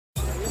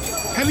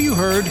Have you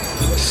heard?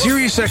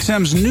 Sirius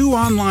XM's new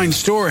online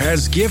store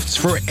has gifts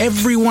for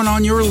everyone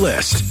on your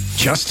list,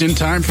 just in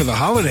time for the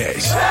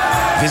holidays.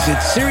 Visit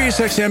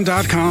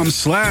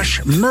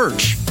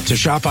SiriusXM.com/merch to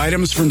shop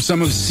items from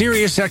some of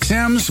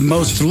SiriusXM's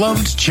most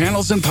loved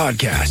channels and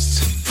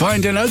podcasts.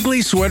 Find an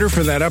ugly sweater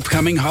for that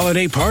upcoming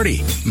holiday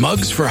party,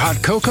 mugs for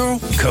hot cocoa,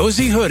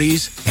 cozy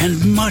hoodies,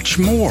 and much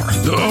more.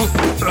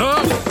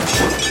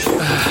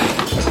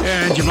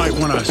 And you might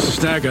want to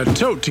snag a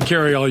tote to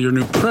carry all your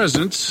new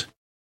presents.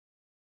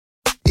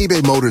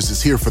 eBay Motors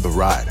is here for the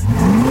ride.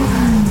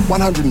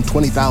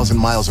 120,000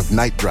 miles of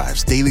night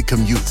drives, daily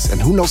commutes, and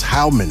who knows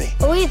how many.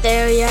 Are we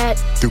there yet?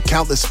 Through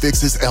countless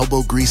fixes,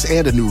 elbow grease,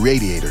 and a new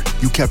radiator,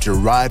 you kept your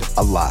ride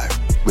alive.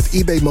 With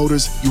eBay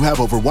Motors, you have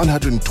over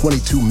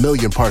 122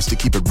 million parts to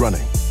keep it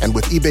running. And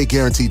with eBay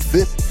Guaranteed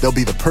Fit, they'll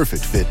be the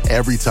perfect fit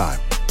every time.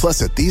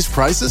 Plus, at these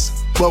prices,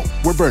 well,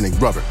 we're burning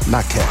rubber,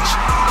 not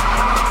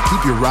cash.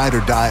 Keep your ride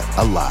or die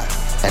alive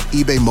at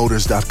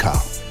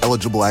ebaymotors.com.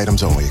 Eligible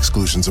items only.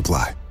 Exclusions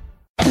apply.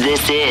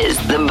 This is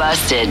the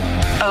Busted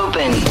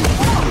Open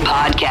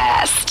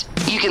Podcast.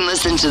 You can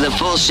listen to the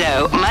full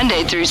show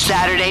Monday through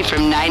Saturday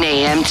from 9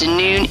 a.m. to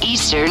noon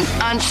Eastern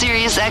on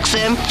Sirius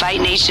XM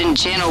Fight Nation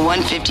Channel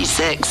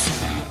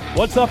 156.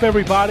 What's up,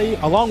 everybody?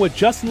 Along with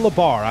Justin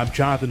LaBar, I'm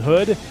Jonathan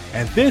Hood,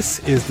 and this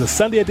is the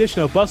Sunday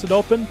edition of Busted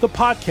Open, the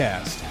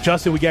podcast.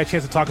 Justin, we got a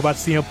chance to talk about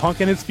CM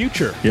Punk and his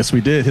future. Yes,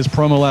 we did. His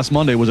promo last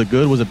Monday, was it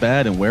good, was it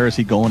bad, and where is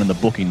he going in the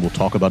booking? We'll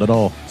talk about it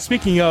all.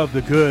 Speaking of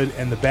the good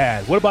and the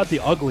bad, what about the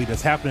ugly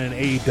that's happening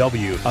in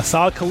AEW? A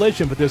solid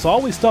collision, but there's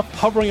always stuff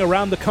hovering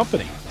around the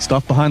company.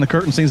 Stuff behind the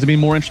curtain seems to be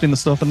more interesting than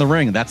stuff in the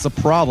ring. That's a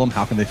problem.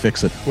 How can they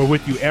fix it? We're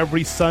with you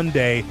every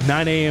Sunday,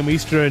 9 a.m.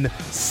 Eastern,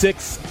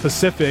 6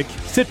 Pacific.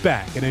 Sit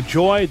back and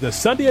enjoy the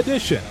Sunday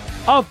edition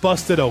of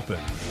Busted Open.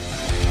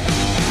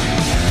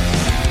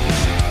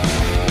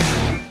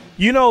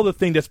 You know the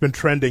thing that's been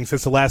trending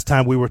since the last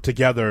time we were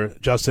together,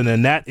 Justin,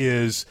 and that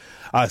is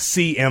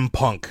CM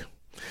Punk.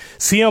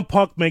 CM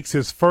Punk makes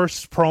his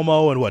first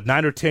promo in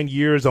 9 or 10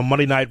 years on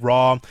Monday Night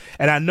Raw.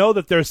 And I know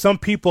that there's some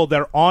people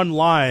that are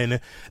online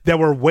that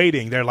were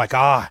waiting. They're like,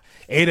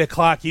 8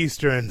 o'clock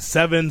Eastern,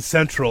 7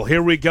 Central.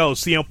 Here we go.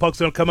 CM Punk's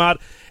going to come out.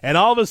 And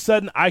all of a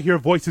sudden, I hear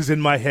voices in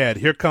my head.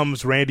 Here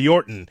comes Randy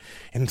Orton.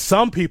 And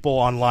some people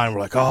online were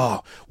like,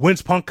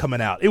 when's Punk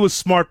coming out? It was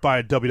smart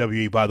by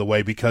WWE, by the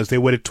way, because they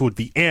waited toward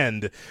the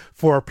end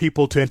for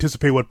people to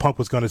anticipate what Punk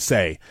was going to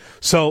say.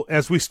 So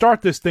as we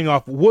start this thing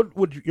off, what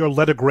would your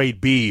letter grade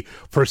be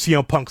for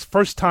CM Punk's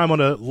first time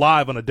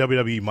live on a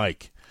WWE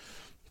mic?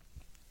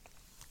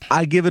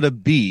 I give it a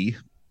B.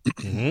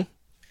 Mm-hmm.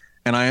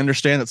 And I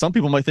understand that some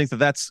people might think that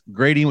that's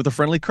grading with a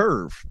friendly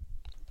curve.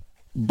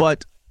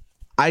 But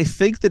I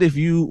think that if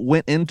you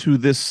went into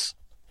this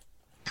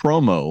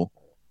promo,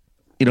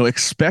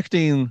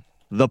 expecting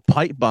the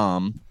pipe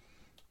bomb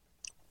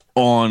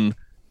on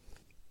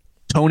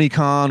Tony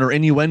Khan or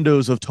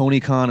innuendos of Tony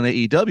Khan and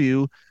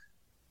AEW,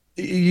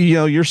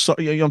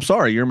 I'm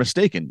sorry, you're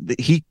mistaken.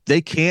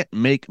 They can't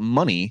make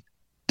money.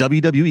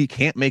 WWE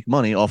can't make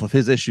money off of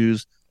his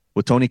issues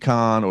with Tony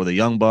Khan or the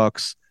Young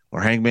Bucks or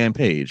Hangman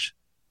Page.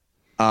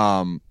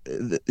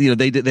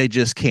 They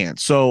just can't.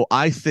 So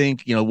I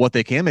think, what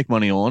they can make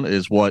money on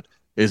is what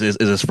is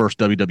his first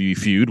WWE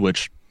feud,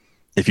 which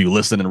if you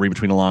listen and read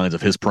between the lines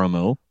of his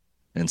promo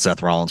and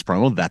Seth Rollins'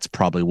 promo, that's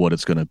probably what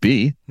it's going to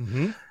be.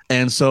 Mm-hmm.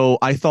 And so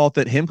I thought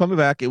that him coming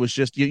back, it was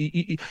just,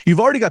 you've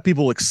already got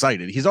people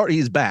excited.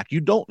 He's back.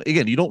 There's no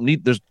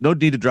need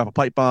to drop a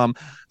pipe bomb.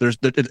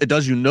 It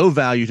does you no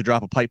value to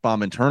drop a pipe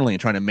bomb internally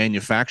and trying to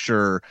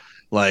manufacture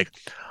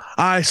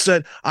I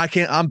said,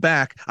 I'm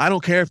back. I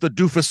don't care if the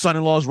doofus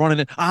son-in-law is running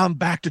it. I'm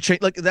back to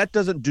change. That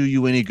doesn't do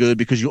you any good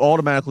because you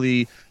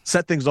automatically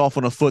set things off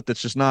on a foot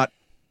that's just not,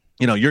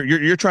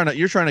 you're trying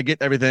to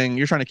get everything.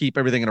 You're trying to keep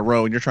everything in a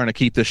row and you're trying to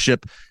keep this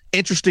ship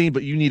interesting,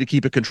 but you need to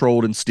keep it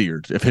controlled and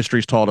steered if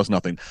history's taught us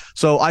nothing.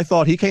 So I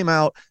thought he came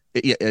out.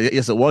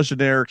 Yes, it was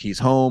generic. He's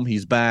home.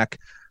 He's back.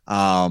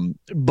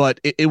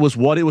 But it was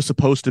what it was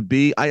supposed to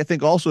be. I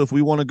think also if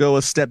we want to go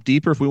a step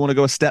deeper, if we want to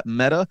go a step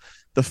meta,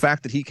 the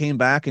fact that he came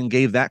back and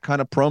gave that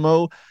kind of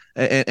promo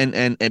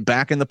and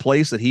back in the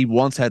place that he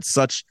once had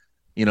such,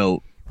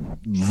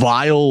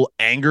 vile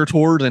anger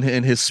toward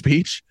in his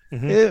speech,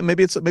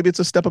 maybe it's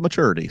a step of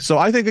maturity. So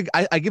I think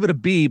I give it a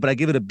B, but I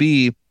give it a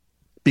B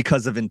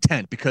because of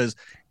intent, because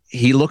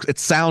it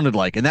sounded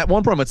like, in that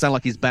one promo, it sounded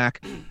like he's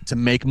back to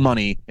make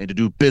money and to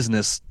do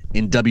business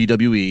in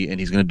WWE, and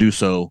he's going to do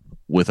so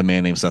with a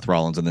man named Seth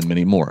Rollins and then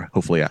many more,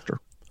 hopefully after.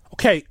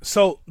 Okay,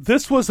 so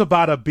this was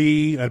about a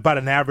B, about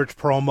an average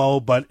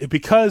promo, but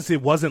because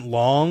it wasn't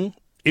long,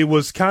 it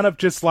was kind of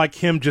just like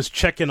him just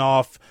checking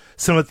off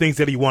some of the things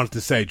that he wanted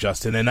to say,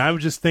 Justin. And I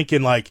was just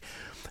thinking,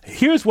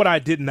 Here's what I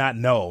did not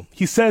know.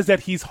 He says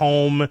that he's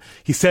home.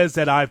 He says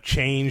that I've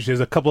changed.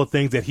 There's a couple of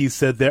things that he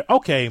said there.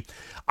 Okay,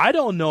 I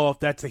don't know if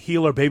that's a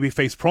heel or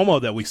babyface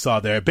promo that we saw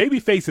there.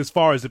 Babyface, as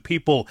far as the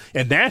people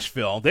in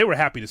Nashville, they were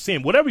happy to see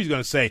him. Whatever he's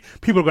going to say,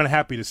 people are going to be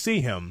happy to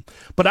see him.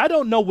 But I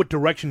don't know what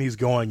direction he's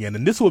going in,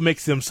 and this is what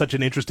makes him such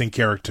an interesting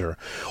character.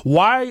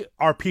 Why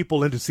are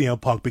people into CM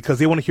Punk? Because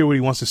they want to hear what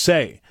he wants to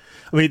say.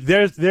 I mean,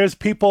 there's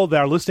people that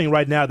are listening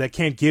right now that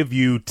can't give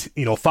you,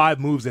 5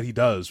 moves that he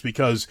does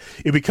because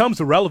it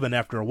becomes irrelevant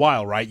after a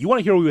while, right? You want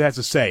to hear what he has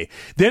to say.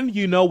 Then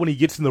when he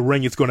gets in the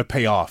ring, it's going to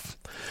pay off.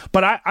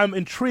 But I'm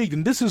intrigued,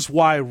 and this is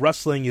why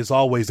wrestling is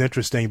always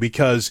interesting,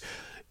 because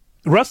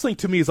wrestling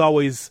to me is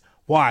always,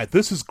 why,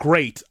 this is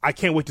great. I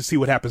can't wait to see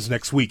what happens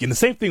next week. And the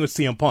same thing with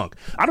CM Punk.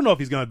 I don't know if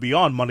he's going to be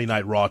on Monday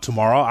Night Raw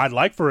tomorrow. I'd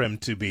like for him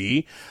to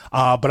be,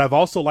 but I've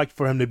also liked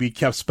for him to be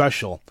kept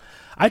special.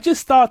 I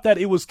just thought that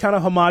it was kind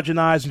of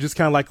homogenized and just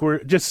kind of like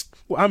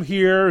I'm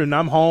here and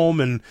I'm home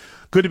and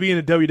good to be in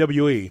the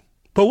WWE.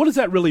 But what does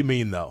that really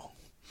mean, though?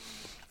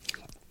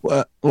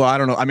 Well, I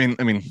don't know. I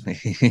mean,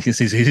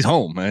 he's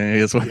home.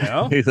 That's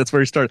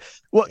where he started.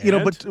 Well,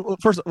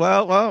 but first,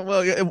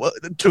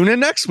 tune in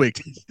next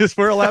week just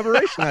for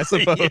elaboration, I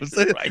suppose.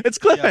 Right. It's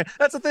clear. Yeah.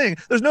 That's the thing.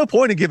 There's no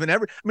point in giving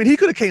he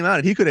could have came out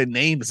and he could have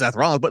named Seth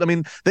Rollins, but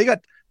they got.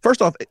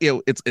 First off,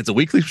 it's a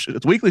weekly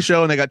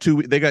show, and they got 2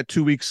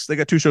 weeks. They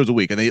got 2 shows a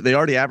week, and they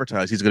already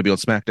advertised he's going to be on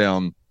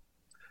SmackDown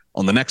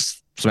on the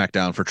next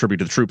SmackDown for Tribute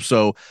to the Troops.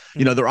 So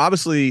they're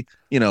obviously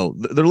they're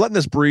letting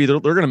this breathe. They're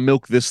going to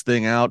milk this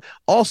thing out.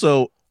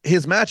 Also,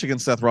 his match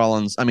against Seth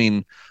Rollins.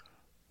 I'm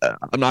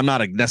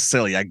not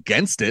necessarily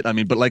against it.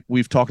 But like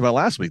we've talked about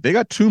last week, they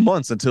got 2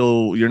 months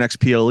until your next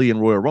PLE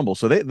and Royal Rumble.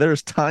 So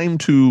there's time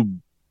to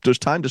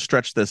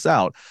stretch this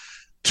out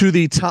to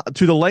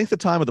the length of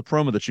time of the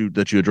promo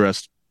that you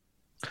addressed.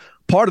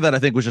 Part of that, I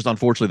think, was just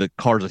unfortunately the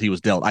cards that he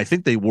was dealt. I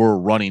think they were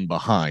running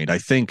behind. I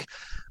think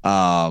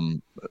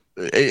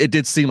it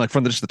did seem like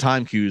from just the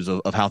time cues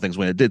of how things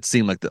went, it did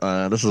seem like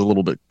this is a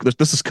little bit.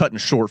 This is cutting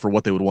short for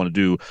what they would want to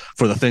do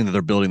for the thing that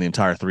they're building the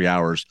entire 3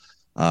 hours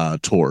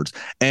towards.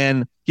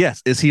 And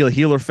yes, is he a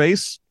heel or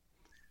face?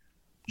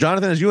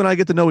 Jonathan, as you and I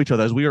get to know each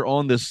other, as we are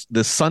on this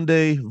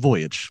Sunday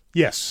voyage,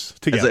 yes,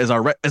 together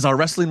as our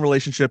wrestling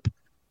relationship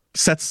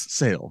sets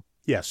sail,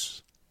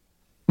 yes.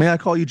 May I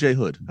call you Jay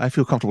Hood? I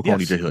feel comfortable calling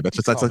you Jay Hood.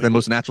 That's like the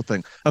most natural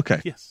thing. Okay.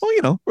 Yes.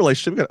 Well,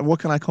 relationship. What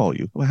can I call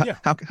you?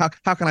 How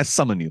can I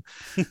summon you?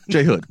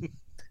 Jay Hood.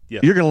 Yeah.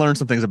 You're going to learn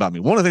some things about me.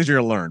 One of the things you're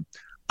going to learn,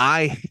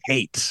 I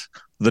hate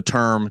the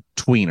term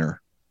tweener.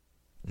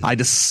 I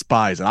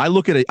despise it. I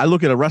look at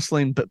a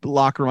wrestling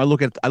locker room. I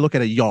look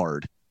at a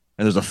yard,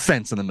 and there's a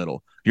fence in the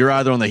middle. You're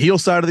either on the heel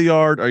side of the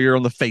yard or you're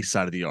on the face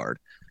side of the yard.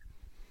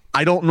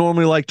 I don't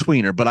normally like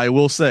tweener, but I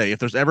will say if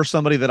there's ever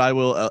somebody that I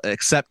will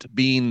accept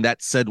being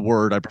that said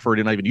word, I prefer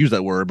to not even use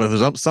that word, but if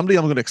there's somebody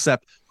I'm going to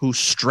accept who's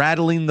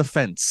straddling the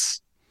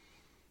fence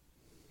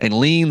and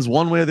leans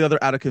one way or the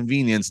other out of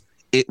convenience,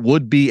 it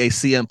would be a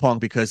CM Punk,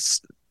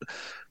 because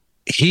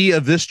he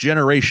of this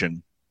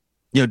generation,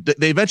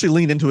 they eventually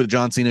leaned into it,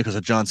 John Cena, because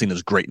of John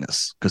Cena's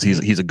greatness, because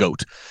he's a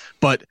GOAT.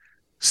 But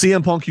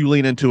CM Punk, you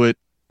lean into it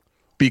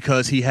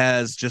because he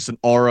has just an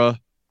aura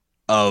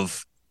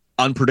of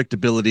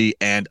unpredictability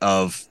and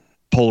of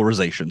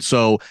polarization.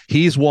 So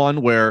he's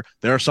one where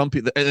there are some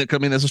people,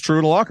 this is true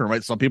in the locker room,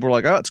 right? Some people are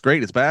like, oh, it's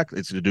great, it's back,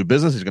 it's going to do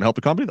business, he's going to help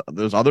the company.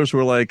 There's others who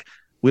are like,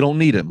 we don't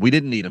need him, we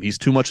didn't need him, he's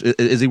too much,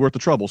 is he worth the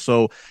trouble?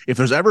 So if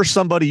there's ever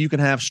somebody you can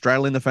have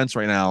straddling the fence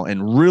right now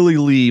and really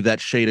leave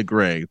that shade of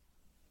gray,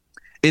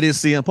 it is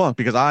CM Punk,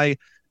 because I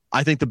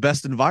think the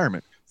best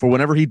environment for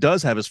whenever he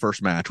does have his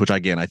first match, which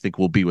again I think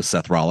will be with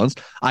Seth Rollins,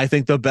 I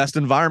think the best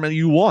environment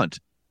you want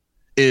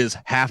is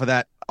half of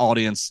that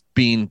audience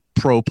being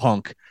pro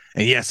Punk,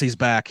 and yes, he's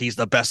back, he's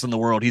the best in the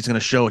world, he's going to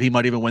show it, he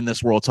might even win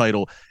this world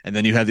title. And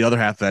then you have the other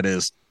half that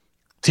is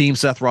Team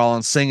Seth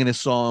Rollins singing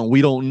his song,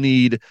 we don't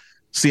need.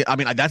 See,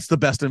 that's the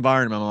best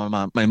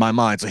environment in my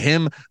mind. So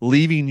him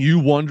leaving you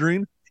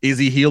wondering, is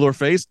he heel or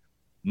face?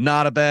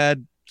 Not a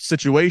bad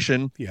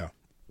situation. Yeah,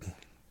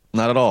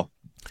 not at all.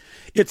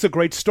 It's a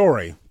great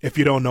story if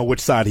you don't know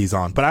which side he's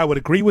on. But I would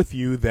agree with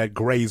you that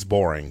Gray's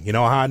boring. You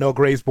know how I know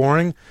Gray's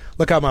boring?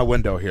 Look out my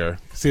window here.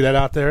 See that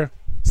out there?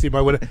 See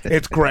my window?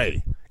 It's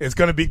gray. It's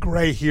going to be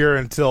gray here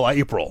until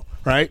April,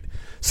 right?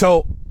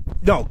 So,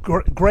 no,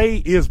 Gray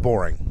is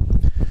boring.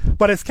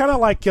 But it's kind of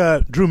like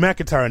Drew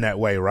McIntyre in that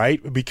way,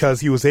 right?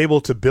 Because he was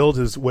able to build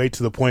his way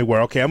to the point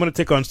where, okay, I'm going to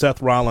take on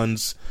Seth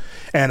Rollins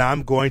and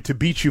I'm going to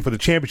beat you for the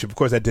championship. Of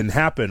course, that didn't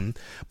happen,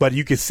 but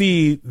you can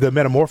see the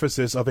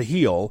metamorphosis of a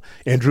heel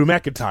in Drew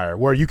McIntyre,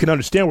 where you can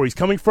understand where he's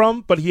coming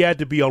from, but he had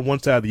to be on one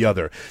side or the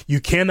other.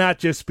 You cannot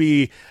just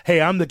be,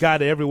 hey, I'm the guy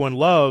that everyone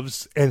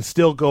loves and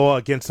still go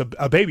against a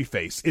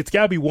babyface. It's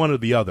got to be one or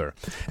the other.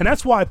 And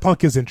that's why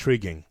Punk is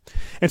intriguing.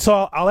 And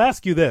so I'll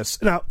ask you this.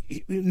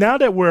 Now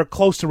that we're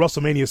close to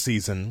WrestleMania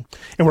season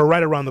and we're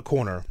right around the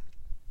corner,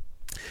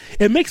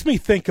 it makes me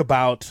think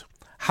about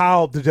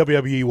how the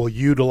WWE will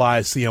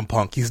utilize CM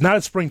Punk. He's not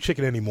a spring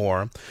chicken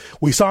anymore.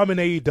 We saw him in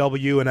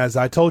AEW, and as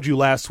I told you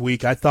last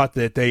week, I thought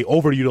that they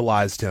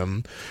overutilized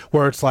him,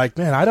 where it's like,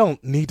 man, I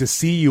don't need to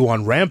see you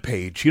on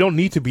Rampage. You don't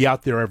need to be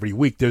out there every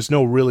week. There's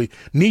no really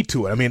need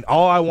to it. I mean,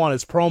 all I want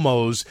is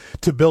promos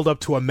to build up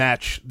to a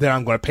match that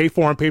I'm going to pay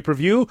for on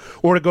pay-per-view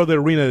or to go to the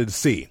arena to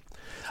see.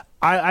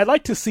 I'd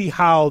like to see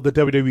how the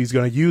WWE is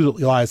going to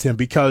utilize him,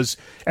 because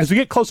as we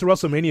get close to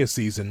WrestleMania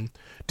season,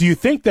 do you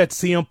think that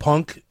CM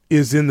Punk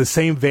is in the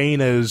same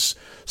vein as,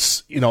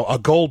 a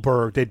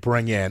Goldberg they'd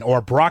bring in, or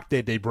a Brock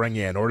they'd bring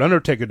in, or an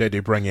Undertaker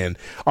they'd bring in?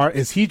 Or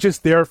is he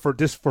just there for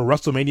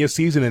WrestleMania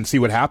season and see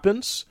what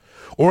happens?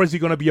 Or is he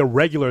going to be a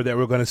regular that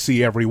we're going to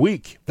see every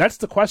week? That's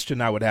the question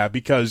I would have,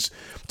 because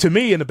to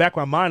me, in the back of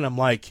my mind, I'm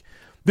like,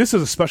 this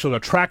is a special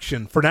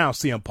attraction for now,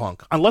 CM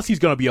Punk, unless he's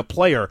going to be a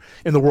player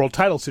in the world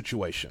title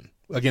situation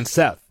against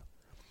Seth.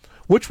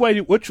 Which way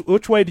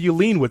do you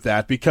lean with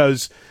that?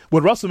 Because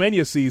with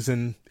WrestleMania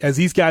season, as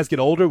these guys get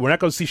older, we're not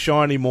going to see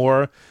Shawn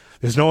anymore.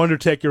 There's no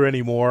Undertaker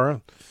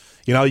anymore.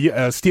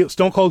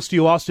 Stone Cold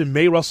Steve Austin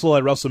may wrestle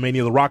at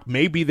WrestleMania. The Rock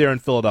may be there in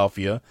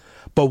Philadelphia.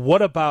 But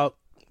what about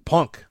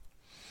Punk?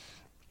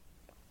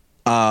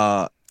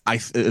 It's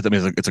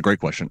a great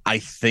question. I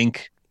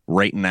think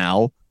right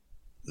now,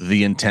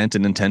 the intent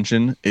and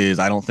intention is,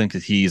 I don't think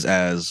that he's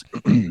as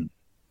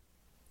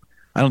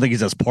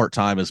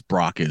part-time as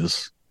Brock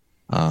is.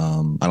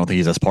 I don't think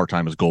he's as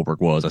part-time as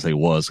Goldberg was. I say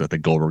was. I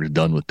think Goldberg is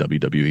done with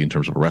WWE in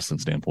terms of a wrestling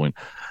standpoint.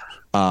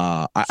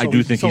 I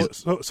do think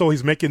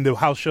he's making the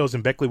house shows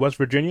in Beckley, West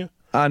Virginia.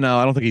 No,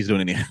 I don't think he's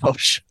doing any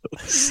house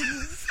shows.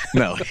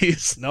 No,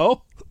 he's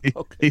no.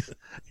 Okay.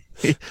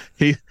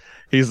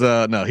 He's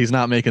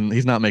not making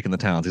the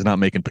towns. He's not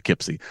making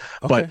Poughkeepsie.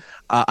 Okay.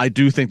 But I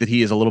do think that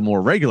he is a little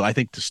more regular. I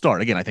think to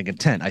start, again, I think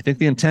intent. I think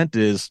the intent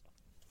is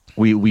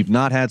we've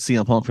not had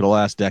CM Punk for the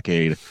last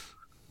decade.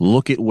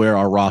 Look at where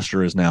our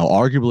roster is now.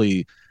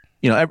 Arguably,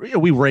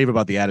 we rave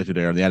about the Attitude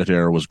Era. The Attitude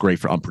Era was great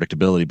for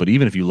unpredictability. But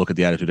even if you look at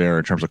the Attitude Era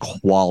in terms of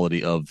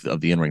quality of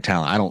the in-ring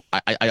talent,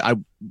 I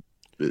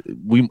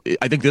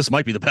think this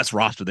might be the best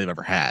roster they've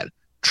ever had,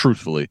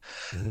 truthfully.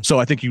 Mm-hmm. So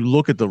I think you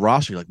look at the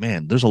roster, you're like,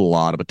 man, there's a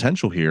lot of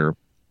potential here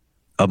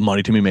of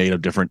money to be made,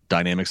 of different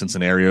dynamics and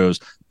scenarios.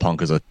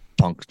 Punk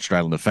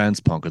straddling the fence.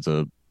 Punk is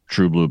a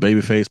true blue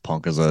babyface.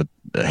 Punk is a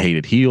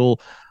hated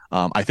heel.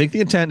 I think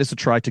the intent is to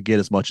try to get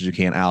as much as you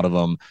can out of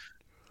him.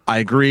 I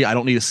agree. I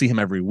don't need to see him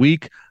every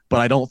week, but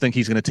I don't think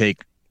he's going to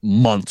take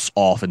months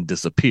off and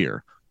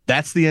disappear.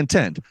 That's the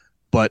intent.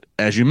 But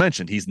as you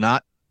mentioned, he's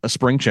not a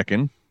spring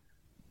chicken.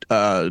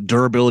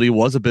 Durability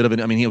was a bit of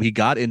he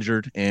got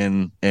injured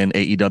in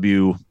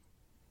AEW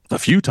a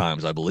few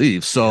times, I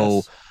believe.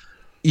 So,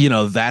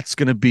 yes. That's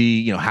going to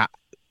be,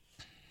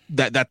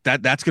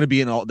 that's going to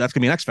be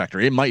an X factor.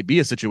 It might be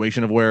a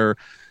situation of where,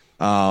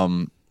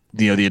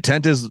 the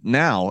intent is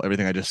now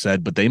everything I just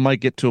said, but they might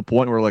get to a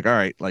point where like, all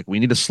right, like we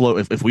need to slow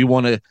if we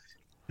want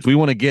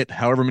to get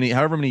however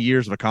many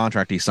years of a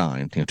contract he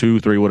signed,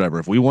 2, 3, whatever.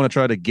 If we want to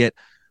try to get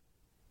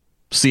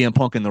CM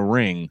Punk in the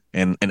ring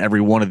and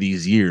every one of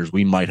these years,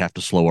 we might have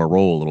to slow our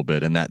roll a little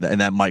bit, and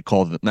that might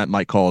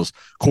cause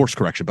course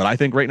correction. But I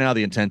think right now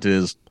the intent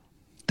is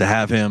to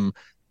have him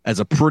as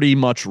a pretty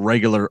much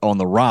regular on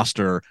the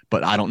roster,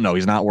 but I don't know.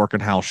 He's not working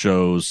house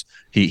shows.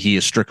 He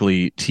is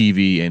strictly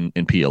TV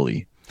and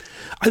PLE.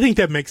 I think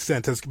that makes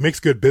sense. It makes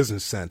good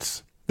business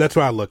sense. That's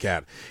what I look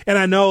at. And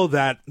I know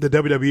that the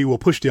WWE will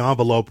push the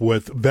envelope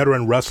with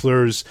veteran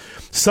wrestlers,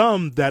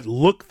 some that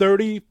look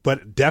 30,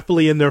 but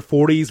definitely in their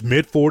 40s,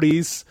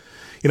 mid-40s.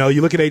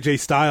 You look at AJ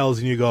Styles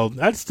and you go,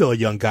 that's still a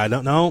young guy.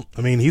 No,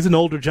 I mean, he's an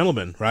older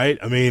gentleman, right?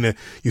 I mean,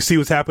 you see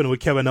what's happening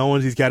with Kevin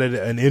Owens. He's got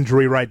an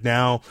injury right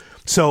now.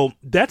 So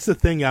that's the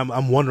thing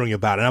I'm wondering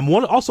about. And I'm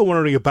also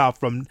wondering about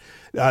from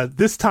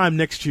this time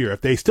next year,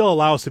 if they still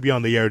allow us to be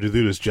on the air to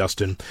do this,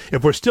 Justin,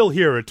 if we're still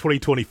here in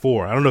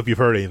 2024, I don't know if you've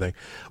heard anything,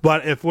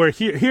 but if we're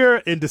here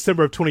in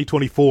December of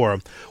 2024,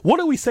 what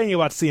are we saying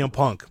about CM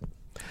Punk?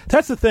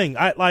 That's the thing.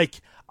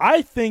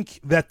 I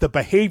think that the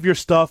behavior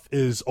stuff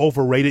is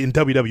overrated in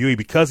WWE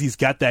because he's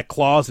got that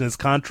clause in his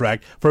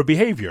contract for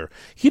behavior.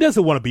 He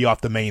doesn't want to be off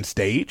the main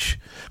stage.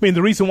 I mean,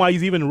 the reason why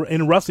he's even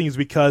in wrestling is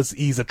because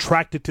he's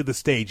attracted to the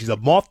stage. He's a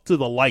moth to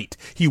the light.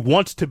 He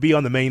wants to be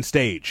on the main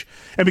stage.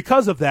 And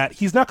because of that,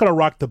 he's not going to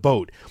rock the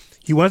boat.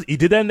 He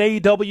did that in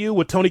AEW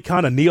with Tony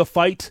Khan, a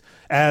neophyte,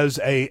 as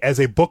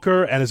a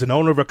booker and as an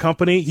owner of a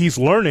company. He's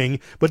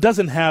learning, but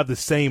doesn't have the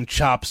same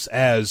chops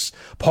as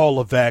Paul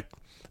Levesque,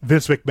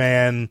 Vince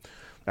McMahon,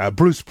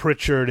 Bruce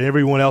Pritchard, and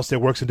everyone else that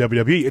works in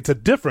WWE. It's a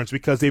difference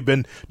because they've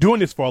been doing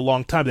this for a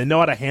long time. They know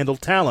how to handle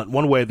talent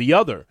one way or the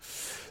other.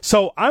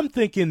 So I'm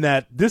thinking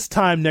that this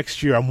time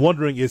next year, I'm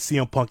wondering, is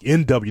CM Punk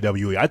in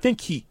WWE? I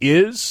think he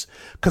is,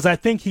 because I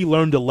think he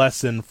learned a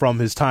lesson from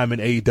his time in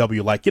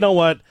AEW. Like, you know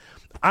what?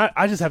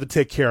 I just have to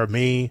take care of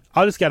me.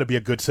 I just got to be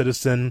a good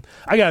citizen.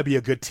 I got to be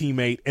a good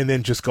teammate and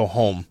then just go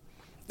home.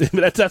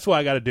 That's what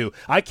I got to do.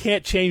 I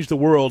can't change the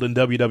world in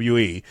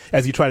WWE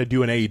as you try to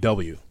do in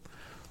AEW.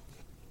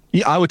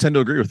 Yeah, I would tend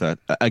to agree with that.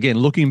 Again,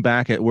 looking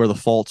back at where the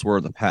faults were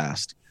in the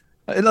past,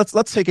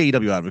 Let's take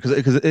AEW out of it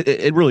because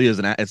it really is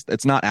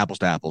it's not apples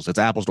to apples. It's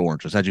apples to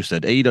oranges. As you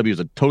said, AEW is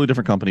a totally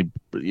different company.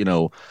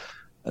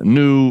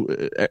 New,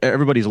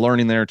 everybody's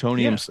learning there.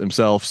 Tony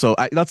himself. So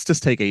let's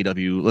just take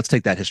AEW. Let's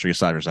take that history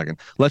aside for a second.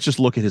 Let's just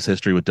look at his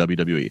history with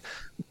WWE.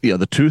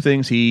 The two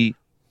things he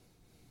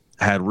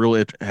had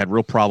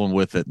real problem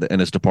with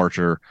in his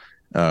departure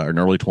in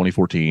early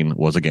 2014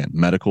 was, again,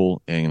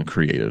 medical and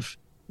creative.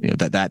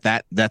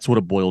 That's what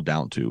it boiled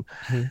down to.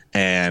 Mm-hmm.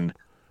 And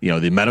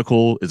the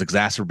medical is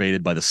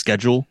exacerbated by the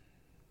schedule.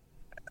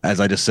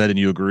 As I just said, and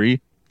you agree,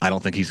 I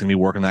don't think he's going to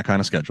be working that kind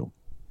of schedule.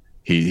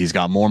 He's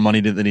got more money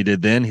than he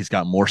did then. He's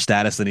got more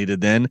status than he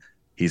did then.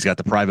 He's got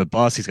the private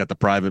bus. He's got the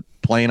private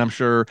plane, I'm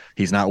sure.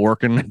 He's not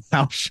working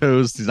house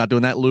shows. He's not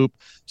doing that loop.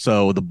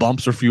 So the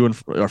bumps are fewer.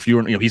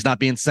 He's not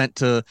being sent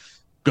to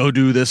go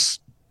do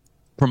this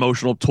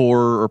promotional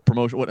tour or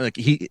promotion.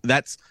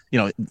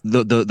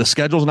 The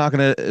schedule's not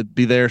going to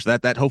be there. So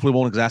that hopefully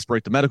won't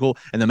exacerbate the medical.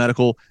 And the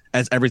medical,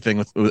 as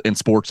everything in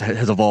sports,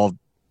 has evolved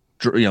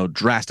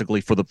drastically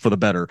for the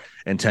better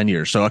in 10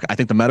 years. So I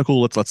think the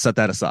medical, let's set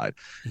that aside.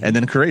 Mm-hmm. And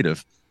then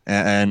creative,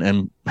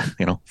 and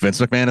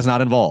Vince McMahon is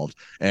not involved,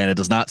 and it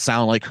does not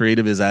sound like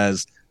creative is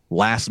as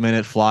last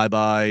minute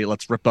flyby.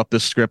 Let's rip up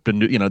this script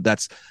and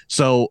that's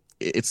so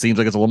it seems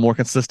like it's a little more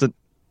consistent,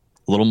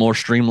 a little more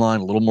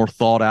streamlined, a little more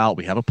thought out.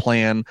 We have a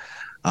plan.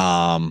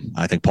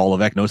 I think Paul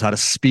Levesque knows how to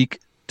speak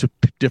to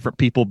different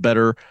people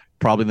better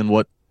probably than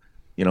what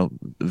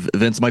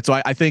Vince might. So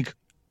I think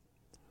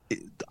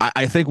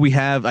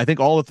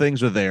all the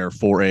things are there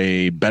for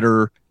a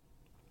better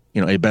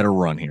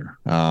run here,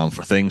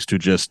 for things to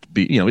just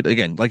be,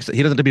 again, like I said,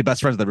 he doesn't have to be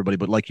best friends with everybody,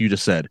 but like you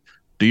just said,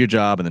 do your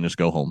job and then just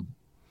go home.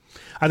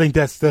 I think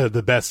that's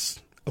the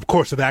best, of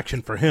course, of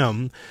action for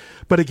him.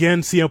 But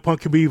again, CM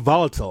Punk can be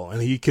volatile,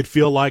 and he could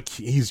feel like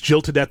he's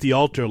jilted at the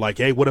altar, like,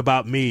 hey, what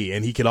about me?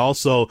 And he could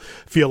also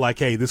feel like,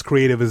 hey, this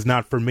creative is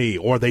not for me,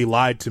 or they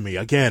lied to me.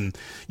 Again,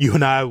 you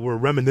and I were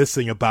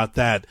reminiscing about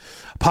that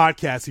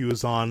podcast he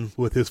was on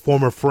with his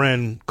former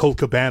friend, Colt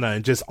Cabana,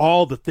 and just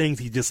all the things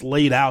he just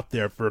laid out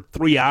there for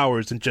 3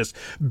 hours and just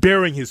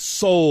bearing his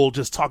soul,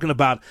 just talking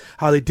about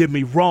how they did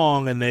me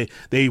wrong and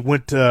they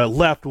went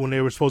left when they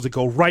were supposed to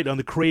go right on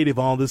the creative,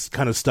 all this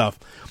kind of stuff.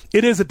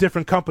 It is a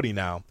different company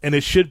now, and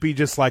it should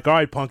be just like, all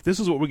right, Punk, this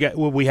is what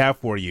we have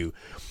for you.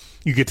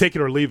 You can take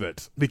it or leave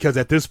it, because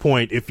at this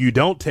point, if you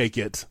don't take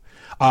it,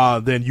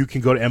 then you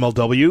can go to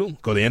MLW,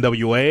 go to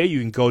NWA, you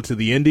can go to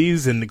the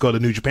Indies and go to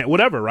New Japan,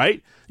 whatever,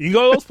 right? You can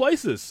go to those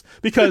places,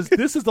 because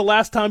this is the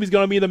last time he's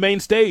going to be in the main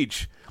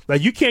stage.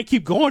 Like, you can't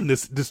keep going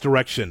this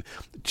direction.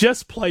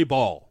 Just play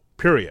ball,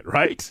 period,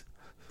 right?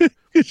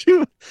 Could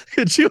you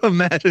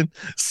imagine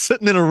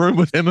sitting in a room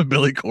with him and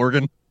Billy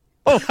Corgan?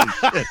 Holy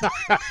shit.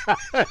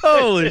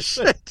 Holy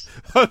shit.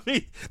 I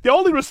mean, the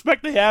only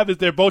respect they have is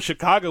they're both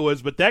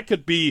Chicagoans, but that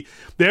could be,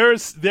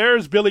 there's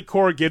Billy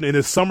Corgan in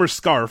his summer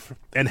scarf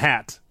and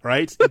hat,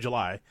 right, in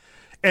July.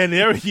 And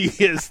there he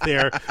is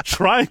there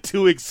trying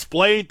to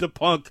explain to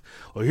Punk,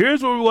 well,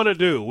 here's what we want to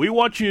do. We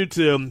want you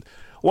to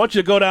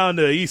go down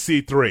to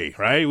EC3,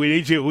 right?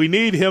 We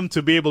need him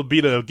to be able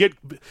to get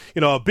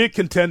a big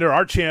contender,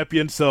 our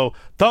champion. So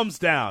thumbs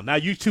down. Now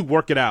you two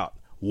work it out.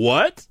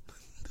 What?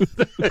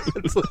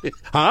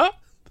 Huh?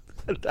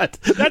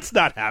 That's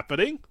not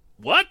happening.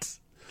 What?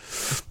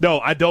 No,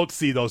 I don't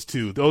see those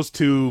two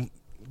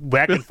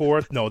back and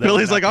forth. No,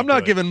 Billy's like, I'm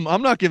not giving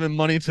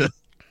money to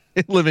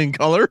Living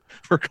Color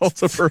for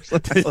Cults of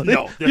Personality.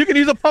 No, you can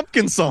use a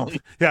pumpkin song.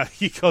 Yeah,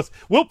 he goes,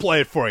 we'll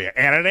play it for you.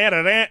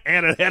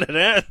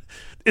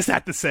 It's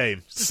not the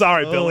same.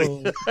 Sorry,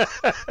 Billy.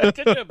 Can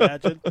you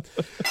imagine?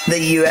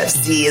 The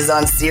UFC is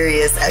on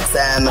Sirius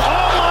XM. Oh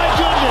my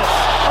goodness!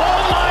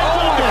 Oh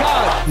my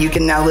goodness! You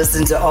can now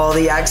listen to all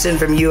the action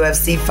from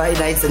UFC fight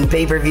nights and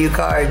pay-per-view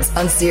cards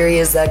on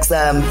Sirius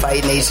XM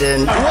Fight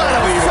Nation. What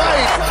a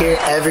fight! Hear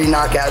every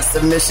knockout,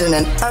 submission,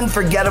 and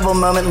unforgettable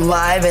moment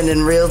live and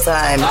in real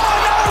time. Oh no!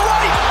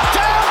 Right!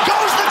 Down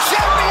goes the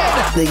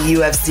champion! The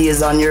UFC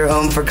is on your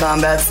home for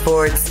combat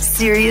sports.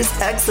 Sirius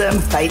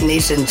XM Fight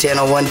Nation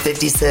Channel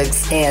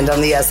 156 and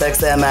on the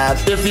SXM app.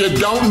 If you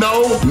don't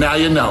know, now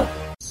you know.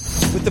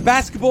 With the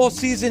basketball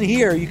season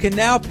here, you can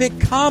now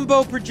pick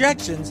combo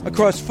projections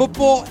across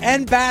football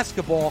and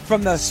basketball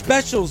from the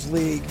Specials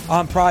League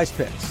on Prize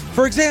Picks.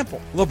 For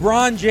example,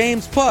 LeBron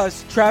James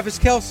plus Travis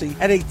Kelce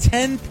at a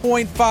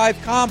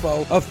 10.5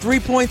 combo of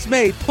 3 points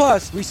made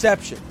plus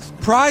receptions.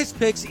 Prize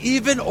Picks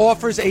even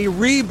offers a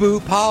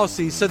reboot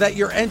policy so that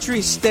your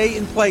entries stay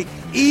in play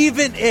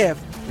even if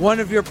one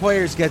of your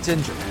players gets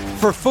injured.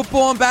 For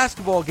football and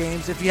basketball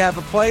games, if you have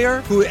a player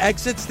who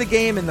exits the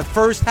game in the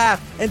first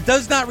half and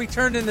does not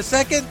return in the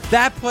second,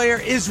 that player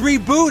is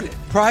rebooted.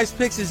 Prize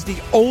Picks is the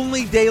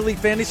only daily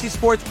fantasy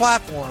sports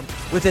platform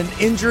with an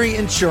injury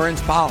insurance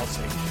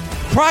policy.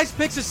 Prize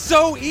Picks is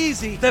so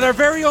easy that our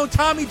very own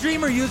Tommy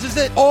Dreamer uses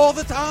it all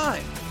the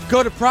time.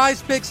 Go to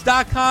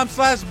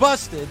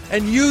prizepicks.com/busted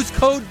and use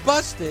code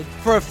BUSTED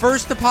for a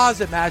first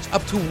deposit match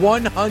up to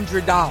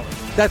 $100.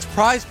 That's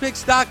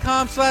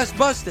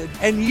prizepicks.com/busted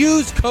and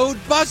use code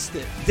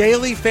BUSTED.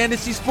 Daily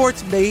fantasy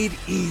sports made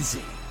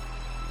easy.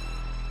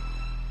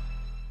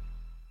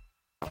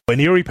 In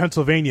Erie,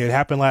 Pennsylvania, it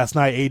happened last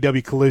night,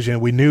 AEW Collision.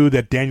 We knew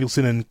that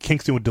Danielson and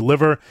Kingston would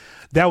deliver.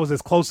 That was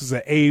as close as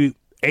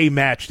a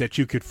match that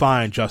you could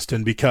find,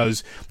 Justin,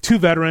 because two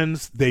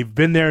veterans, they've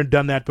been there and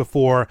done that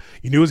before.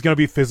 You knew it was going to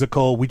be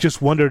physical. We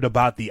just wondered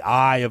about the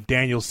eye of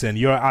Danielson.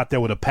 You're out there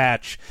with a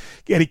patch.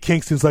 Eddie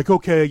Kingston's like,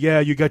 okay, yeah,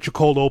 you got your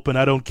cold open.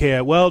 I don't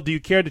care. Well, do you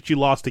care that you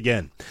lost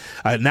again?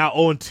 Now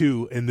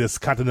 0-2 in this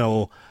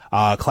Continental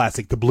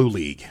Classic, the Blue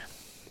League.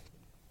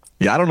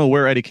 Yeah, I don't know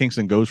where Eddie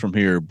Kingston goes from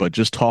here, but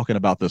just talking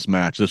about this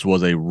match, this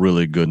was a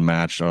really good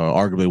match.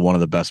 Arguably one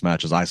of the best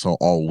matches I saw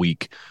all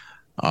week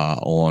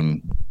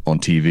on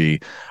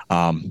TV.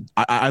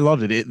 I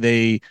loved it.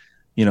 They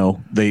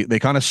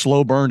kind of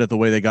slow burned it the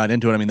way they got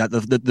into it. I mean, that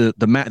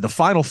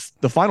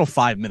the final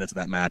 5 minutes of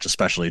that match,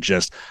 especially,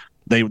 just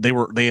they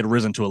had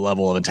risen to a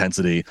level of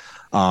intensity.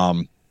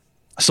 Some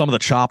of the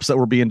chops that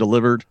were being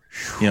delivered,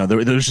 there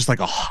was just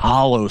like a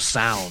hollow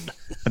sound.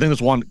 I think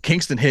there's one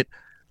Kingston hit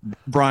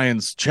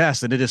Brian's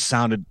chest, and it just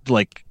sounded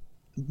like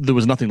there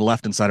was nothing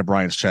left inside of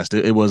Brian's chest.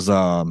 It was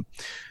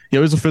it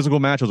was a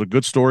physical match. It was a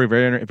good story,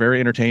 very very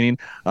entertaining.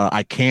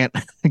 I can't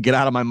get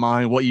out of my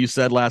mind what you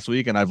said last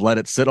week, and I've let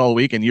it sit all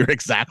week, and you're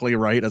exactly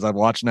right. As I've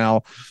watched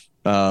now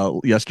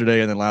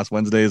yesterday and then last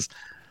Wednesday's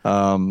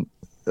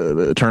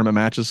tournament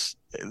matches,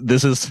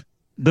 this is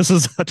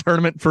a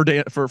tournament for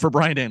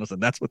Brian Danielson.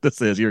 That's what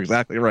this is. You're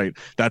exactly right.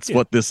 That's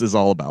what this is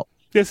all about.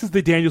 This is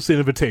the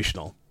Danielson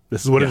Invitational.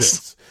 This is what it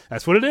is.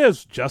 That's what it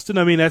is, Justin.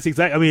 I mean,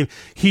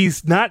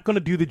 he's not going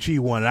to do the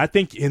G1. And I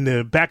think in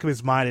the back of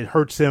his mind, it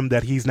hurts him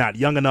that he's not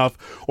young enough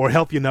or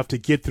healthy enough to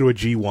get through a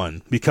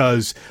G1,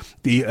 because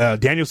the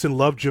Danielson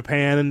loved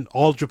Japan,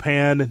 All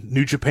Japan,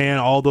 New Japan,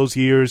 all those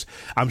years.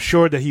 I'm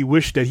sure that he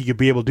wished that he could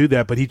be able to do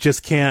that, but he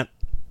just can't.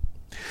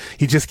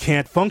 He just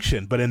can't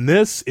function. But in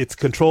this, it's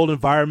controlled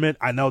environment.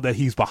 I know that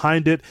he's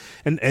behind it,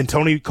 and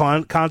Tony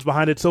Khan's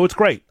behind it, so it's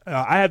great.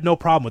 I have no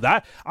problem with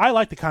that. I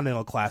like the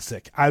Continental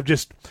Classic. I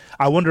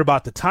wonder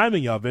about the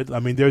timing of it. I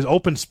mean, there's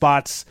open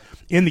spots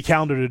in the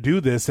calendar to do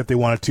this if they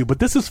wanted to, but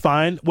this is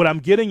fine. What I'm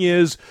getting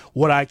is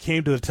what I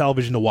came to the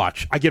television to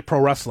watch. I get pro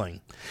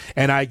wrestling,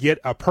 and I get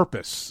a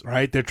purpose,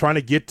 right? They're trying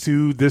to get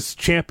to this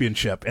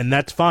championship, and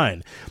that's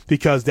fine,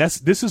 because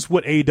this is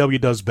what AEW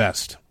does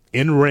best.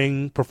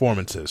 In-ring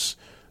performances.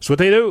 That's what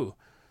they do.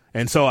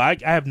 And so I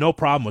have no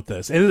problem with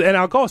this. And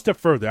I'll go a step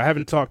further. I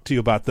haven't talked to you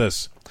about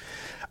this.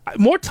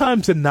 More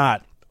times than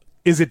not,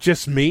 is it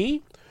just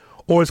me,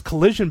 or is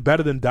Collision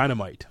better than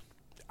Dynamite?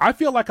 I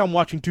feel like I'm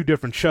watching two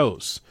different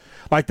shows.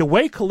 Like the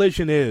way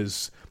Collision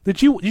is,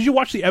 did you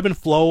watch the ebb and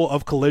flow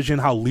of Collision,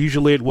 how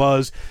leisurely it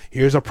was?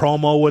 Here's a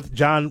promo with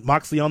Jon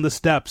Moxley on the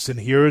steps, and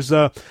here's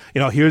a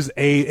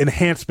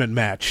enhancement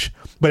match,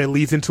 but it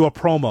leads into a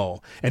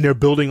promo, and they're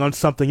building on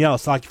something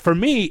else. Like for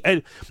me,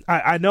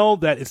 I know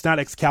that it's not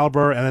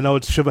Excalibur, and I know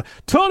it's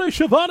Tony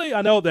Schiavone.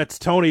 I know that's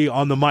Tony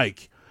on the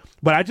mic,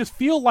 but I just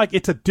feel like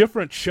it's a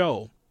different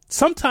show.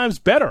 Sometimes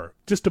better,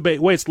 just the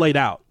way it's laid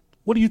out.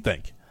 What do you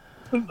think?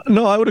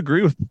 No, I would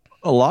agree with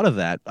a lot of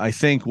that. I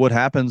think what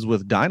happens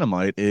with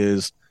Dynamite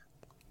is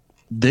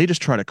they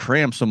just try to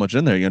cram so much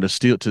in there, to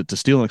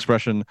steal an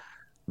expression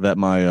that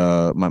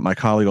my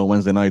colleague on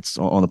Wednesday nights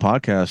on the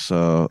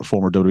podcast,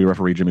 former WWE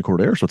referee Jimmy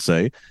Corderas would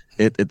say.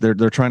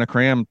 They're trying to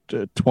cram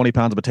 20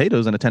 pounds of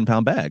potatoes in a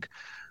 10-pound bag.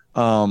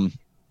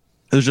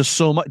 There's just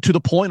so much, to the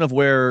point of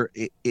where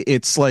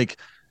it's like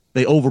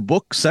they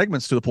overbook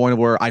segments to the point of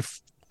where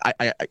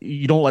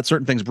you don't let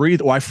certain things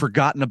breathe, or I've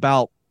forgotten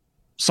about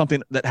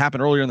something that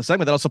happened earlier in the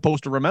segment that I was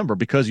supposed to remember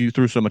because you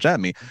threw so much at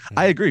me. Mm-hmm.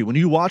 I agree. When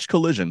you watch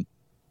Collision,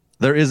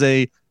 there is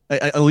a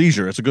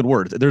leisure. It's a good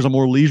word. There's a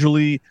more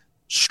leisurely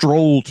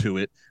stroll to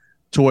it,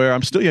 to where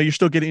you're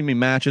still getting me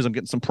matches. I'm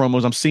getting some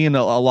promos. I'm seeing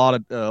a lot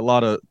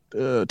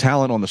of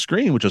talent on the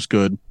screen, which is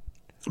good,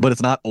 but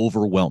it's not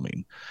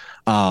overwhelming.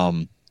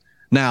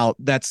 Now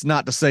that's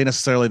not to say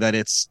necessarily that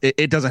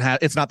it doesn't have,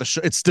 it's not the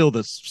show. It's still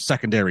the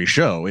secondary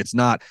show. It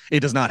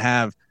does not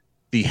have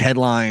the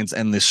headlines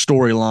and the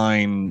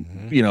storyline,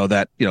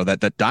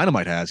 that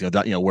Dynamite has,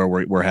 where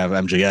we have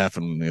MJF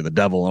and the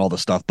Devil and all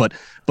this stuff. But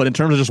in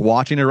terms of just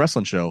watching a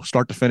wrestling show,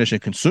 start to finish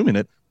and consuming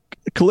it,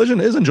 Collision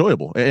is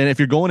enjoyable. And if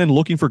you're going in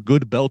looking for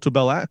good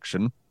bell-to-bell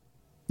action,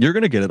 you're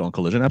going to get it on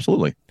Collision.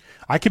 Absolutely.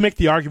 I can make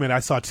the argument.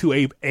 I saw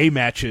two A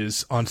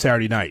matches on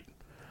Saturday night.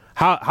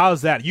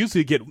 How's that?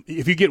 Usually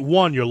if you get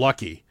one, you're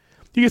lucky.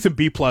 You get some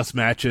B+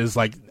 matches.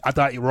 Like I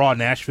thought Raw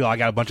Nashville, I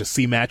got a bunch of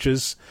C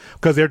matches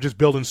because they're just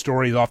building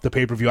stories off the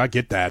pay-per-view. I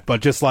get that. But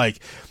just like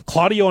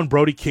Claudio and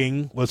Brody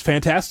King was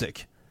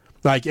fantastic.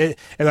 Like, as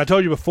I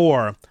told you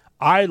before,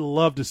 I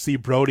love to see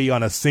Brody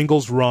on a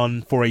singles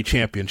run for a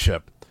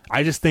championship.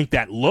 I just think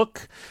that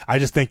I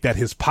just think that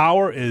his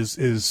power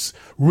is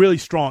really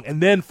strong. And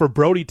then for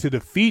Brody to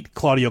defeat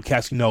Claudio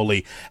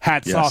Castagnoli,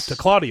 hats off to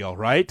Claudio,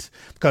 right?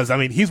 Because,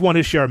 he's won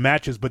his share of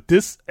matches, but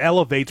this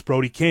elevates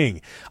Brody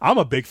King. I'm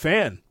a big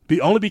fan.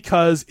 Only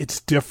because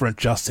it's different,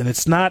 Justin.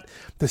 It's not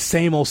the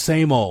same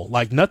old.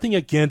 Like, nothing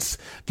against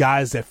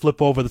guys that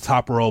flip over the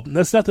top rope.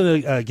 That's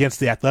nothing against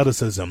the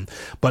athleticism.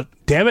 But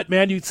damn it,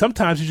 man,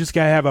 sometimes you just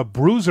got to have a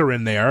bruiser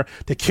in there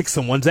to kick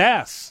someone's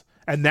ass.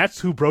 And that's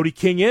who Brody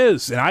King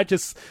is. And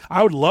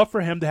I would love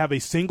for him to have a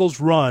singles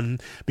run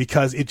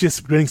because it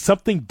just brings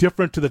something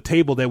different to the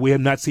table that we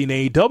have not seen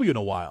AEW in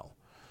a while.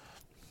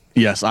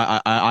 Yes,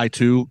 I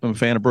too am a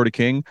fan of Brody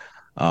King.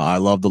 I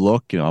love the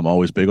look. I'm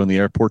always big on the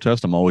airport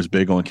test. I'm always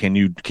big on can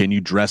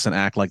you dress and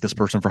act like this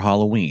person for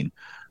Halloween?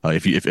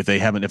 If they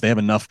have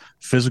enough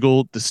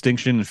physical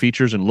distinction and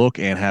features and look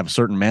and have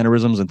certain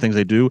mannerisms and things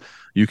they do,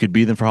 you could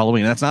be them for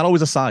Halloween. That's not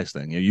always a size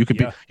thing. You could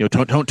be.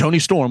 Tony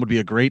Storm would be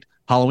a great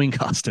Halloween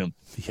costume.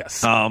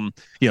 Yes. To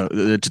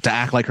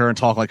act like her and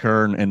talk like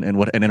her and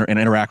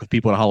interact with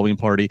people at a Halloween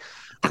party.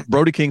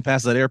 Brody King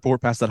passed that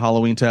airport, passed that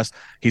Halloween test.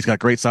 He's got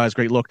great size,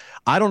 great look.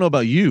 I don't know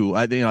about you.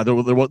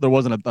 There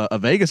wasn't a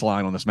Vegas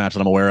line on this match that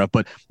I'm aware of,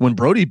 but when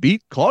Brody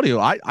beat Claudio,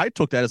 I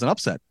took that as an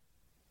upset.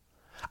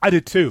 I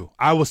did too.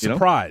 I was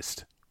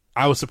surprised.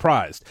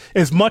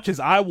 As much as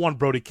I want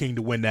Brody King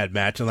to win that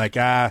match, and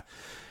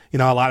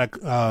a lot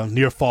of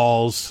near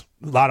falls,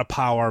 a lot of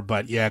power,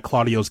 but yeah,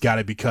 Claudio's got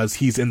it because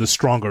he's in the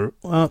stronger.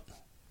 I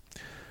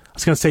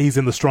was going to say he's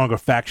in the stronger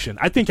faction.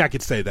 I think I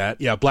could say that.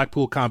 Yeah,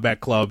 Blackpool Combat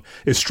Club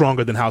is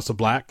stronger than House of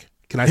Black.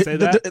 Can I say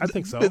that? I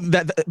think so.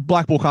 That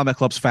Blackpool Combat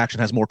Club's faction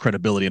has more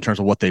credibility in terms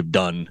of what they've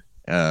done.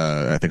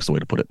 I think is the way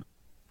to put it.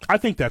 I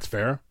think that's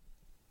fair.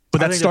 But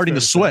that's starting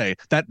to sway.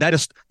 That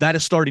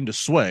is starting to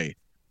sway.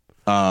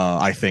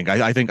 I think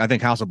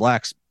House of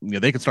Blacks,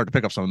 they can start to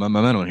pick up some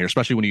momentum here,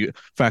 especially when you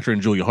factor in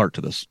Julia Hart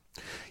to this.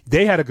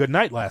 They had a good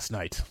night last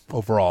night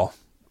overall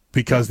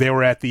because they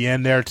were at the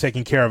end there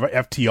taking care of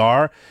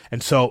FTR,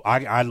 and so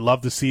I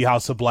love to see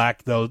House of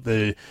Black though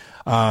they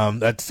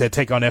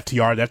take on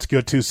FTR. That's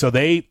good too. So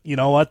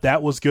that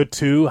was good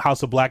too.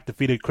 House of Black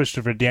defeated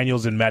Christopher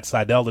Daniels and Matt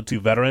Sydal, the two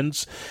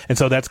veterans, and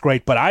so that's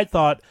great. But I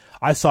thought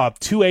I saw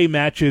 2A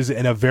matches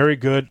and a very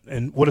good,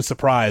 and what a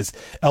surprise,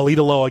 El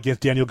Idolo against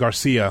Daniel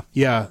Garcia.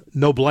 Yeah,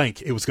 no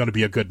blank. It was going to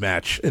be a good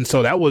match. And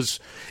so that was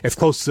as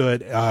close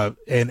to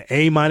an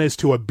A-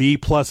 to a B+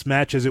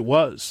 match as it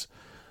was.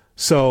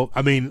 So,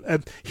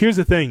 here's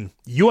the thing.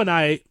 You and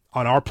I,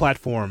 on our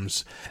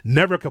platforms,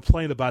 never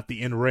complain about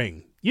the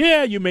in-ring.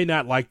 Yeah, you may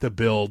not like the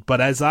build, but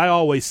as I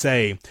always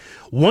say,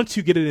 once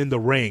you get it in the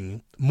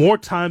ring, more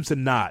times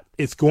than not,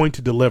 it's going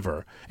to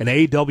deliver. And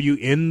AEW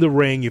in the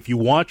ring, if you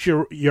want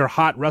your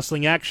hot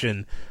wrestling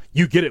action,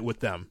 you get it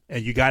with them.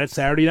 And you got it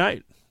Saturday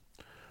night.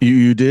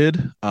 You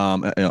did.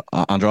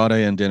 Andrade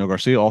and Daniel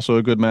Garcia, also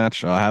a good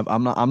match. I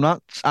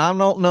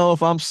don't know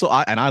if I'm so.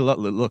 I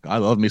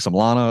love me some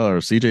Lana or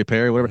CJ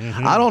Perry, whatever.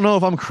 Mm-hmm. I don't know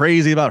if I'm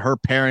crazy about her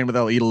pairing with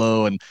El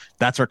Idolo and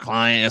that's her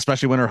client,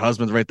 especially when her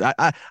husband's right there.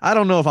 I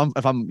don't know if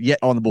I'm yet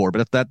on the board,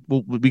 but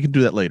we can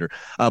do that later.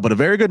 But a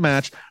very good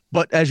match.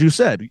 But as you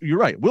said, you're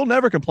right. We'll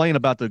never complain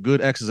about the good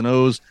X's and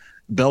O's,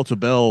 bell to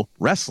bell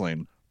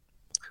wrestling.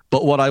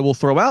 But what I will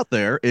throw out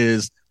there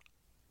is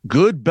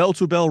good bell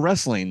to bell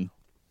wrestling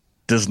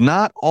does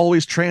not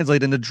always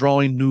translate into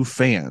drawing new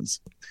fans.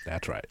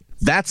 That's right.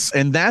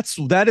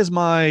 That is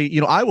my,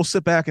 I will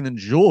sit back and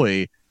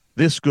enjoy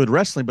this good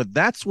wrestling, but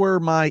that's where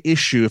my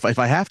issue, if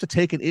I have to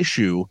take an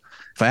issue,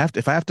 if I have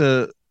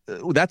to,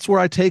 that's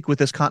where I take with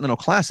this Continental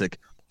Classic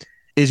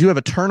is you have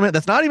a tournament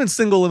that's not even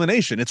single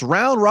elimination. It's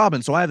round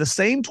robin. So I have the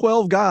same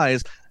 12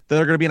 guys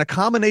that are going to be in a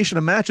combination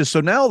of matches.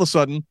 So now all of a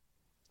sudden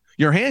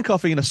you're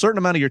handcuffing a certain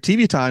amount of your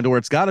TV time to where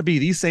it's got to be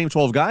these same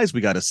 12 guys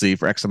we got to see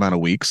for X amount of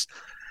weeks.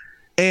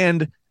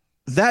 And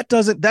and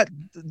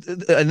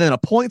then a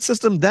point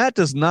system that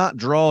does not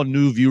draw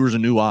new viewers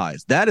and new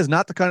eyes. That is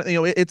not the kind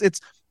of,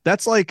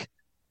 that's like,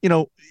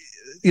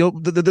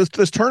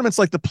 there's tournaments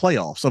like the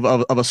playoffs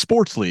of a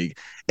sports league.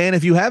 And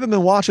if you haven't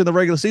been watching the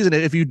regular season,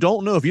 if you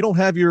don't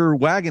have your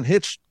wagon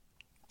hitched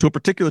to a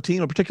particular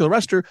team, a particular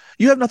wrestler,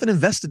 you have nothing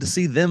invested to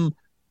see them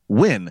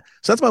win.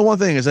 So that's my one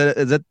thing is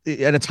that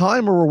at a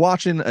time where we're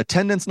watching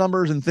attendance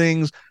numbers and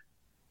things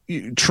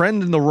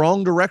trend in the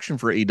wrong direction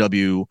for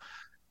AEW,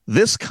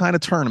 this kind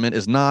of tournament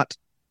is not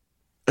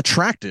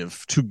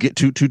attractive to get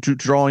to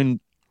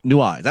drawing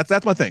new eyes.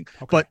 That's my thing.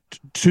 Okay. But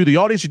to the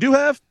audience you do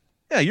have,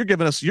 yeah, you're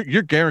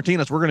guaranteeing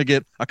us we're going to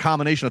get a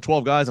combination of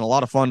 12 guys and a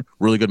lot of fun,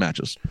 really good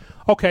matches.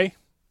 Okay.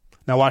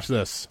 Now watch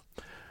this.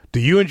 Do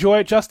you enjoy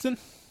it, Justin?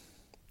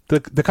 The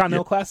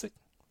Continental Classic?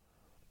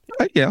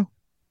 Yeah. Okay.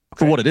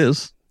 For what it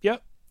is.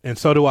 Yep. And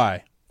so do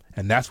I.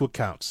 And that's what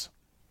counts.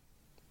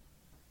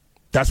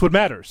 That's what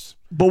matters.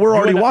 But we're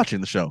already watching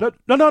the show.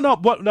 No.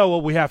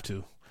 Well, we have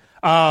to.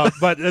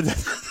 But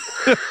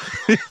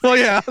well,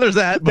 yeah, there's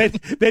that. They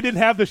didn't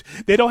have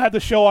they don't have the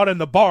show on in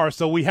the bar,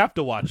 so we have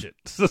to watch it.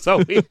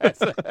 So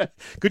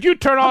could you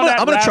turn on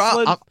I'm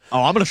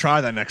gonna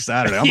try that next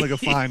Saturday. I'm gonna go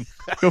find.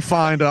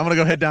 I'm gonna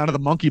go head down to the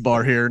Monkey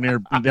Bar here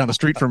down the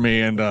street from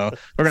me, and we're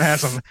gonna have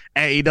some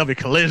AEW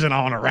Collision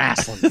on a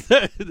wrestling.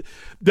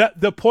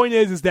 The point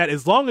is that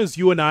as long as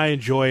you and I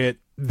enjoy it,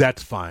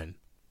 that's fine.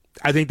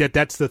 I think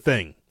that's the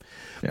thing.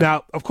 Yeah.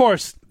 Now, of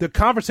course, the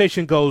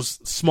conversation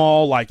goes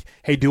small, like,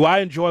 hey, do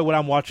I enjoy what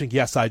I'm watching?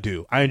 Yes, I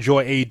do. I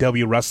enjoy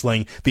AEW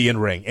wrestling, the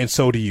in-ring, and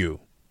so do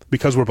you.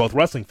 because we're both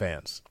wrestling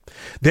fans.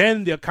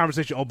 Then the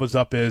conversation opens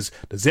up is,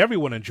 does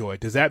everyone enjoy it?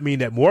 Does that mean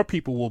that more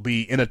people will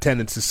be in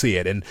attendance to see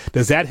it? And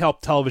does that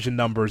help television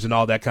numbers and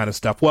all that kind of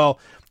stuff? Well,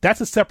 that's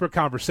a separate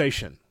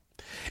conversation.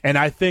 And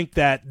I think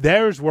that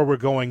there's where we're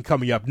going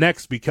coming up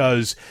next,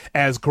 because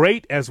as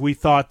great as we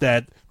thought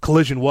that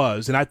Collision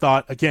was, and I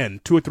thought, again,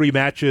 2 or 3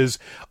 matches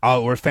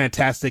were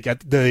fantastic.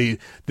 The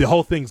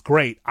whole thing's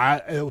great.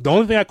 The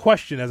only thing I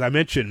question, as I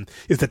mentioned,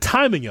 is the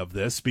timing of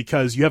this,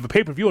 because you have a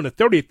pay-per-view on the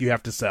 30th you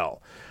have to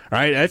sell. All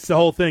right, that's the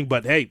whole thing.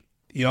 But hey,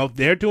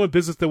 they're doing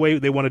business the way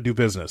they want to do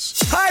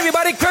business. Hi,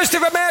 everybody.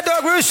 Christopher Mad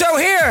Dog Russo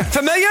here.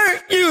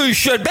 Familiar? You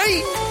should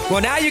be.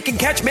 Well, now you can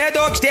catch Mad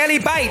Dog's Daily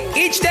Bite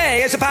each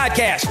day as a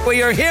podcast, where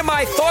you'll hear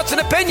my thoughts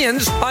and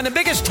opinions on the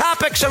biggest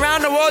topics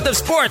around the world of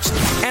sports.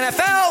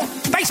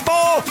 NFL,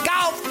 baseball,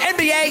 golf,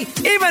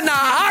 NBA, even the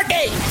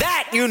hockey.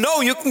 That you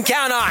can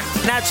count on.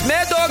 That's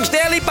Mad Dog's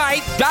Daily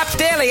Bite. Drops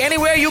daily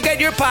anywhere you get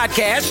your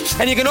podcasts.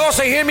 And you can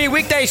also hear me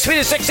weekdays 3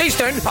 to 6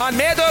 Eastern on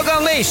Mad Dog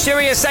Unleashed,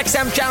 Sirius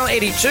XM Channel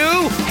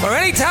 82, or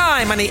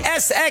anytime on the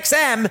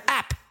SXM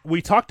app.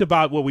 We talked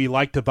about what we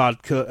liked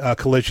about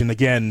Collision.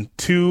 Again,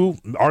 2,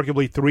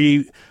 arguably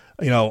 3,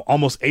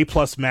 almost A+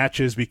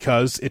 matches,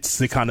 because it's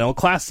the Continental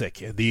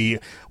Classic,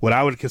 what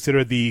I would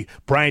consider the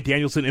Bryan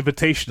Danielson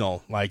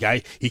Invitational.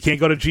 He can't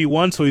go to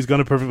G1, so he's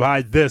going to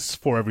provide this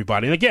for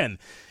everybody. And again,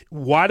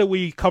 why do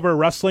we cover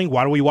wrestling?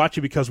 Why do we watch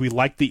it? Because we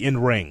like the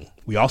in-ring.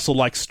 We also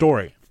like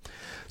story.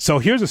 So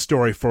here's a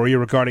story for you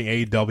regarding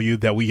AEW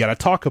that we got to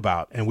talk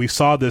about. And we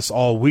saw this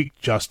all week,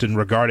 Justin,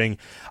 regarding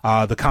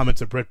the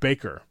comments of Britt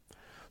Baker.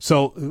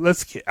 So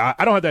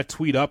I don't have that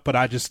tweet up, but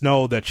I just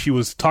know that she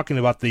was talking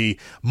about the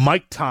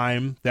mic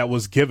time that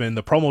was given,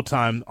 the promo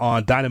time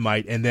on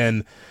Dynamite, and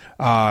then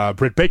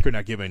Britt Baker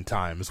not giving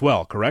time as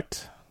well,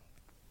 correct?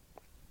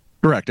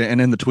 Correct.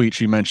 And in the tweet,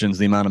 she mentions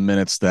the amount of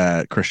minutes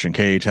that Christian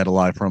Cage had a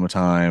live promo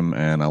time.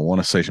 And I want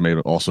to say she may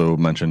have also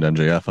mentioned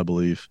MJF, I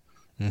believe.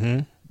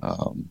 Mm-hmm.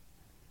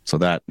 So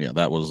that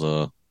was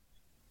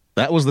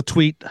the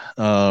tweet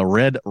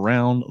read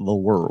around the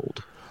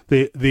world.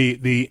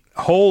 The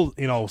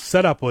whole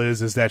setup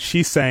is that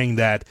she's saying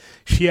that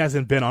she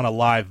hasn't been on a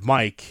live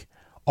mic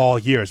all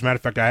year. As a matter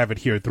of fact, I have it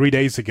here. 3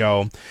 days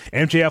ago,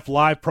 MJF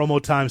live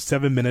promo time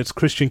 7 minutes,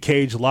 Christian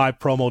Cage live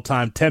promo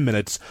time 10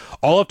 minutes.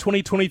 All of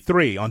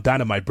 2023 on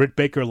Dynamite, Britt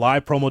Baker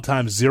live promo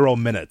time 0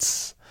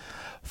 minutes.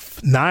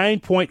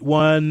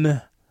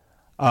 9.1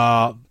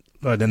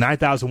 the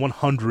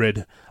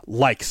 9,100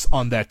 likes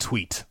on that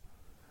tweet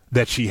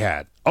that she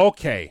had.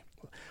 Okay,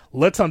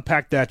 let's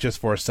unpack that just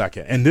for a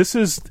second. And this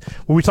is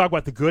when we talk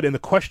about the good and the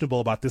questionable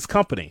about this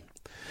company.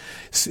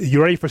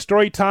 You ready for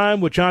story time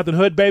with Jonathan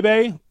Hood,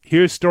 baby?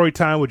 Here's story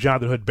time with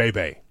Jonathan Hood,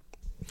 baby.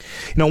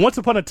 Once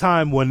upon a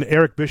time when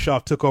Eric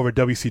Bischoff took over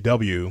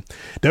WCW,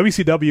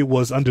 WCW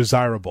was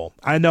undesirable.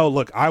 I know,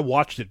 look, I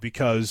watched it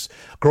because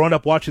growing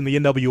up watching the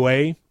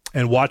NWA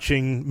and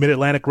watching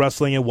Mid-Atlantic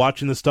wrestling and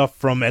watching the stuff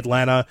from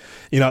Atlanta,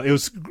 it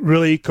was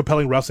really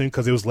compelling wrestling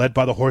because it was led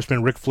by the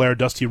Horsemen, Ric Flair,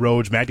 Dusty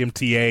Rhodes, Magnum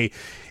TA.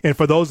 And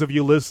for those of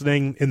you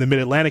listening in the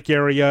Mid-Atlantic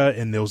area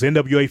and those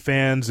NWA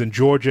fans in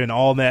Georgia and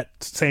all in that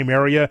same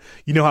area,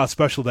 you know how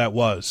special that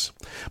was.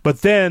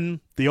 But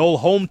then the old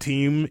home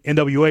team,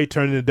 NWA,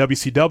 turned into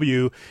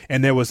WCW,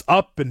 and there was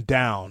up and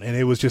down, and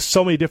it was just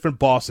so many different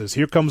bosses.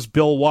 Here comes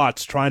Bill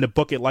Watts trying to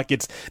book it like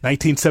it's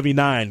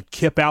 1979,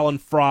 Kip Allen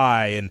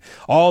Fry, and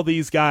all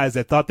these guys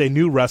that thought they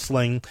knew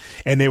wrestling,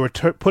 and they were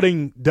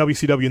putting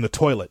WCW in the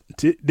toilet.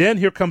 Then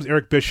here comes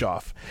Eric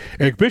Bischoff.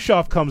 Eric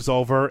Bischoff comes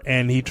over,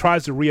 and he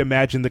tries to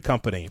reimagine the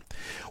company.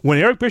 When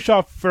Eric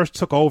Bischoff first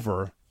took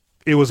over,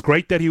 it was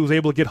great that he was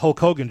able to get Hulk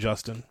Hogan,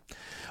 Justin,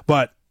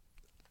 but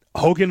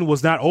Hogan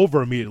was not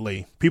over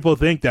immediately. People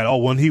think that,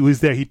 when he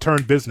was there, he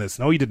turned business.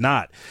 No, he did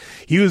not.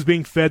 He was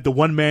being fed the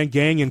one-man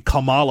gang and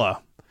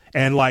Kamala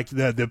and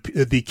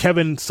the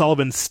Kevin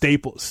Sullivan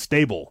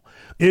stable.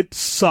 It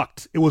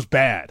sucked. It was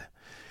bad.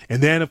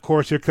 And then, of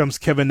course, here comes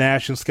Kevin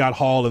Nash and Scott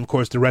Hall, and, of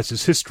course, the rest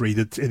is history.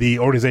 The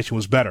organization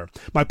was better.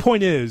 My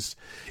point is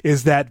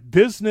that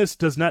business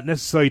does not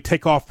necessarily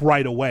take off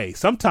right away.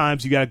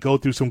 Sometimes you got to go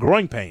through some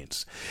growing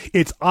pains.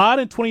 It's odd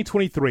in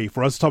 2023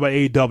 for us to talk about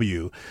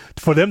AEW,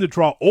 for them to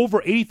draw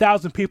over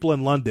 80,000 people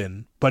in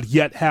London, but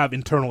yet have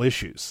internal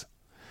issues.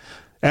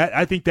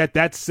 I think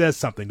that says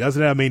something,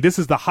 doesn't it? I mean, this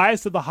is the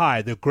highest of the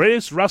high, the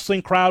greatest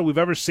wrestling crowd we've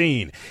ever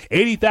seen,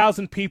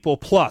 80,000 people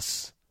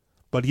plus,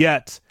 but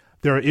yet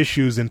there are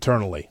issues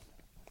internally.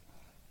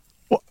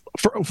 Well,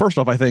 first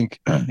off, I think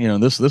this I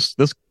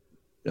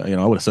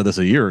would have said this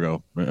a year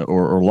ago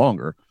or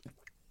longer.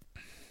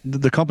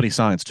 The company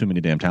signs too many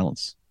damn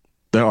talents.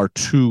 There are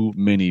too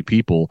many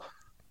people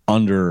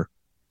under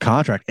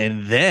contract,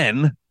 and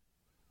then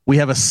we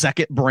have a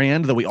second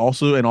brand that we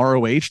also in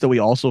ROH that we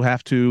also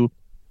have to,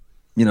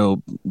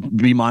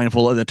 be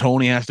mindful of. That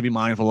Tony has to be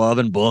mindful of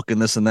and book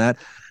and this and that.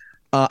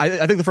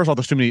 I think the first of all,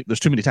 there's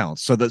too many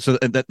talents. So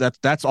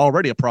that's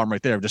already a problem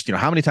right there. Just,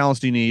 how many talents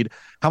do you need?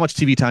 How much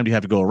TV time do you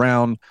have to go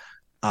around?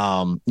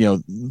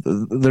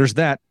 There's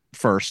that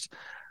first.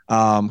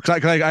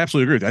 Because I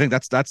absolutely agree with you. I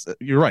think that's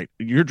you're right.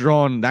 You're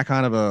drawing that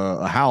kind of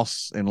a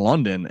house in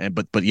London,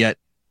 but yet,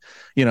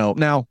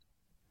 now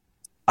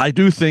I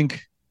do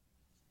think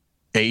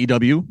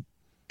AEW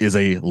is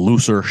a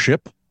looser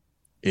ship.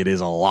 It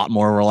is a lot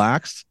more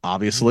relaxed,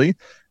 obviously.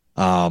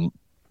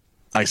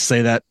 I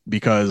say that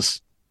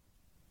because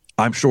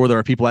I'm sure there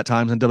are people at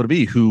times in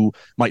WWE who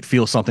might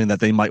feel something that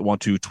they might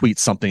want to tweet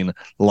something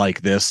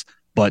like this,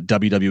 but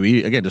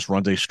WWE again just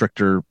runs a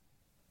stricter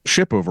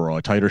ship overall,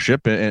 a tighter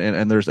ship,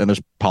 and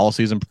there's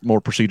policies and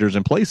more procedures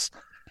in place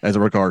as it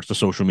regards to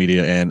social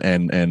media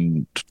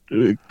and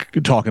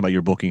talking about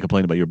your booking,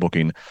 complaining about your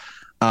booking.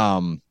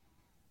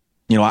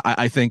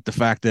 I think the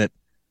fact that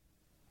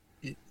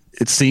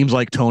it seems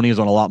like Tony is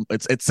on a lot.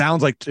 It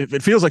feels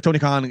like Tony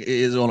Khan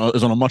is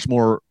on a much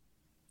more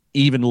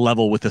even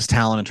level with this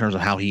talent in terms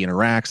of how he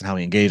interacts and how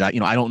he engages. I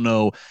don't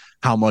know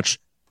how much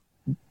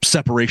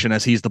separation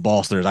as he's the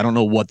boss there is. I don't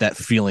know what that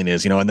feeling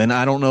is, and then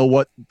I don't know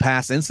what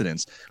past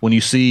incidents when you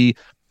see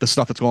the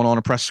stuff that's going on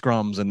in press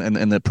scrums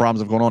and the problems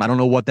that are going on. I don't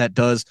know what that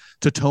does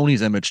to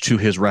Tony's image to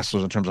his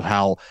wrestlers in terms of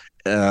how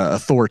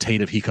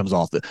authoritative he comes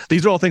off.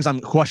 These are all things I'm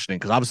questioning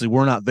because obviously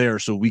we're not there,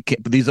 so we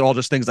can't. But these are all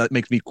just things that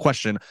makes me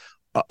question: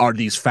 are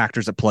these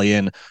factors that play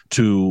in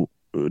to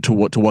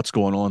what's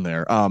going on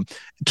there?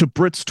 To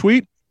Britt's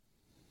tweet,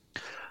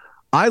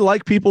 I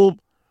like people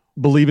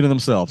believing in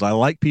themselves. I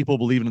like people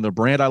believing in their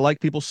brand. I like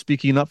people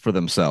speaking up for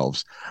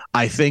themselves.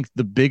 I think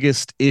the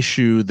biggest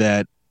issue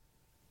that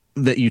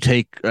you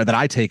take, that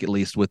I take at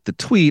least with the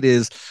tweet,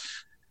 is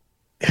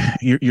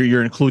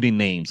you're including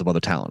names of other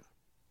talent.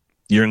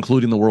 You're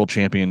including the world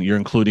champion. You're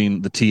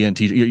including the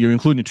TNT. You're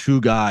including two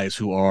guys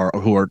who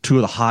are two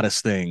of the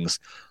hottest things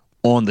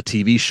on the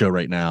TV show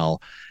right now.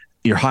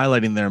 You're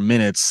highlighting their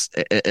minutes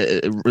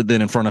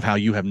then in front of how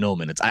you have no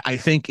minutes. I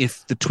think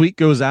if the tweet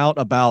goes out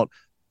about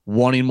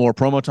wanting more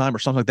promo time or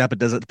something like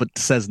that, but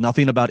says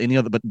nothing about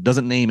but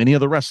doesn't name any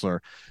other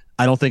wrestler,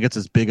 I don't think it's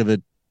as big of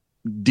a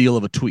deal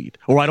of a tweet.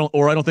 Or I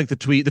don't think the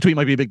tweet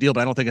might be a big deal,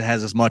 but I don't think it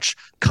has as much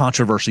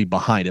controversy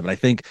behind it. But I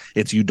think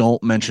it's you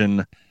don't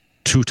mention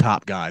two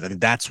top guys. I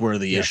think that's where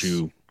the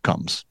issue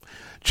comes.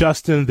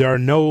 Justin,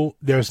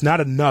 there's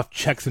not enough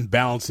checks and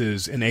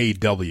balances in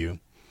AEW.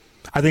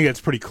 I think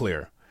that's pretty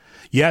clear.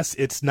 Yes,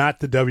 it's not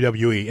the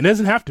WWE. It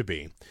doesn't have to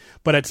be.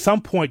 But at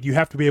some point, you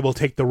have to be able to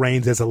take the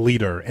reins as a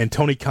leader, and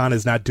Tony Khan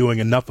is not doing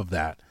enough of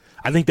that.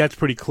 I think that's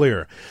pretty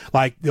clear.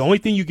 Like, the only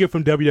thing you get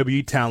from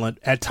WWE talent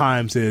at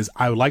times is,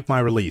 I would like my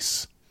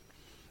release.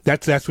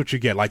 That's what you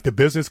get. Like, the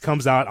business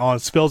comes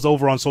out spills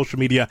over on social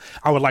media.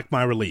 I would like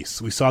my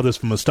release. We saw this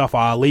from Mustafa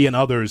Ali and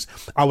others.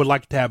 I would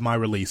like to have my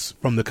release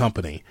from the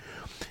company.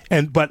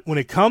 But when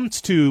it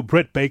comes to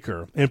Britt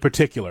Baker in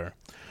particular,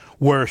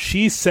 where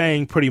she's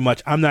saying pretty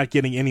much, I'm not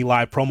getting any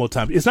live promo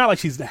time. It's not like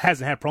she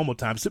hasn't had promo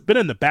time. She's been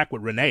in the back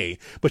with Renee,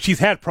 but she's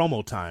had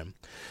promo time.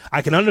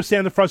 I can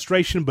understand the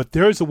frustration, but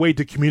there is a way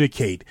to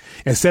communicate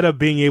instead of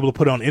being able to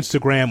put it on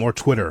Instagram or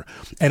Twitter.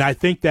 And I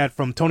think that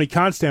from Tony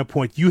Khan's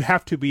standpoint, you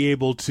have to be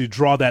able to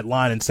draw that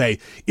line and say,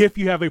 if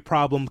you have a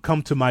problem,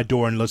 come to my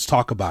door and let's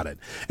talk about it,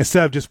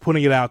 instead of just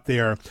putting it out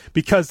there.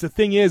 Because the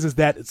thing is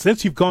that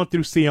since you've gone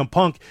through CM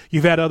Punk,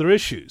 you've had other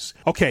issues.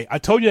 Okay, I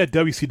told you that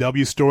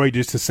WCW story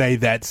just to say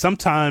that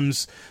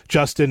sometimes,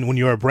 Justin, when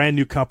you're a brand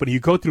new company, you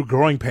go through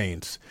growing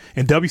pains.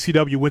 And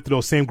WCW went through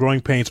those same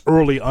growing pains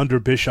early under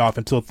Bischoff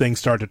until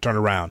things started to turn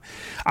around.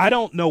 I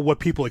don't know what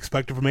people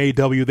expected from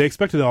AEW. They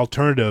expected an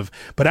alternative,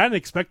 but I didn't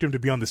expect them to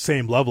be on the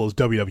same level as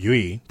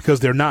WWE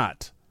because they're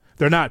not.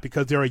 They're not,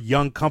 because they're a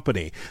young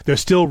company. There's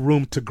still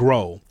room to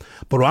grow.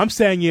 But what I'm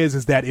saying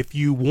is that if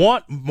you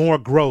want more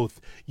growth,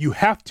 you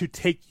have to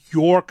take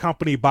your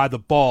company by the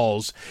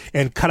balls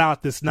and cut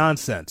out this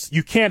nonsense.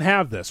 You can't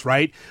have this,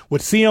 right?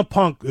 With CM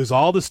Punk, there's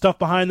all the stuff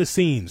behind the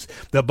scenes.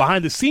 The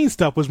behind the scenes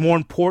stuff was more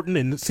important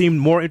and seemed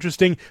more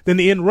interesting than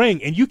the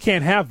in-ring, and you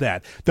can't have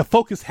that. The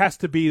focus has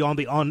to be on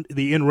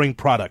the in-ring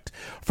product.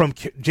 From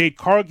Jade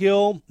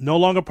Cargill, no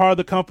longer part of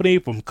the company,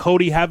 from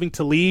Cody having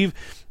to leave.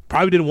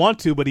 Probably didn't want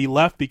to, but he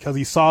left because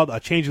he saw a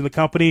change in the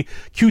company.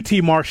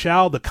 QT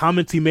Marshall, the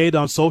comments he made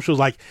on socials,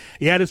 like,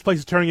 yeah, this place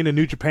is turning into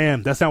New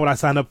Japan. That's not what I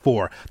signed up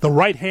for. The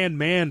right-hand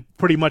man,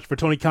 pretty much, for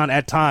Tony Khan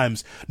at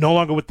times, no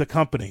longer with the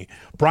company.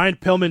 Brian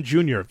Pillman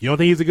Jr., you don't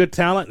think he's a good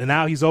talent? And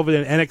now he's over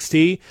in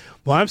NXT?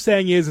 What I'm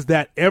saying is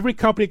that every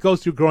company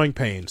goes through growing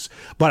pains.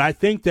 But I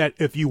think that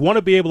if you want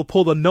to be able to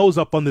pull the nose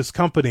up on this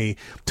company,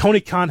 Tony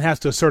Khan has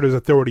to assert his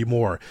authority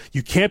more.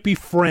 You can't be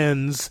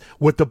friends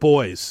with the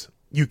boys.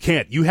 You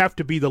can't. You have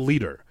to be the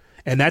leader.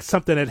 And that's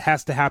something that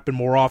has to happen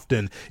more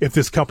often if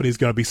this company is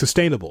going to be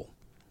sustainable.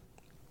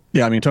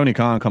 Yeah, I mean, Tony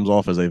Khan comes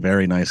off as a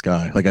very nice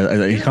guy.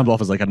 He comes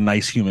off as like a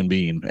nice human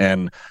being,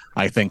 and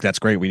I think that's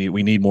great. We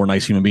need more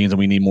nice human beings, and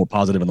we need more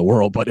positive in the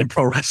world. But in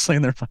pro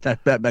wrestling,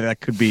 that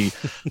could be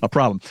a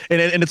problem.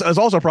 And it's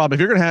also a problem if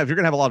you're gonna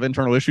have a lot of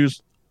internal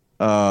issues,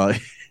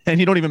 and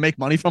you don't even make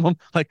money from them.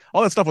 Like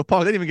all that stuff with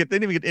Punk, they didn't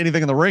even get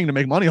anything in the ring to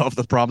make money off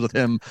the problems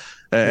with him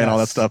and all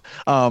that stuff.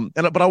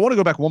 But I want to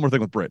go back one more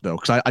thing with Britt though,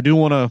 because I do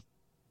want to,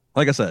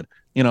 like I said,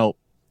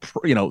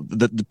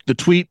 the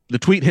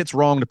tweet hits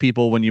wrong to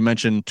people when you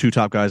mention two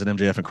top guys in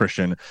MJF and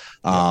Christian.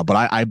 But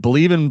I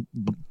believe in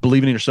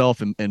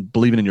yourself and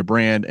believing in your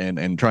brand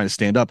and trying to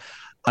stand up.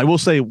 I will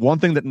say one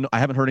thing that I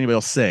haven't heard anybody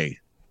else say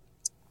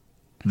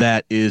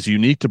that is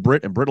unique to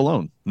Britt and Britt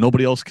alone.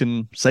 Nobody else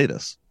can say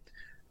this.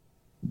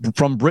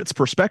 From Britt's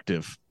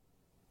perspective,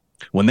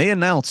 when they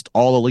announced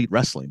All Elite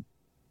Wrestling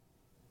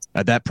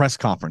at that press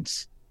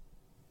conference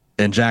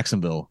in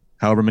Jacksonville,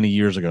 however many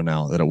years ago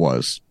now that it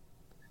was,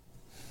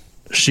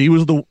 she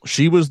was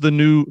the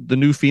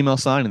new female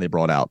signing they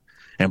brought out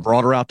and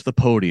brought her out to the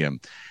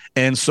podium.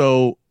 And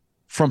so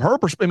from her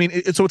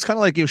perspective, so it's kind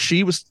of like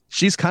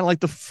she's kind of like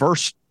the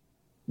first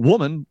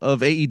woman of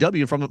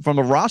AEW from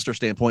a roster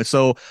standpoint.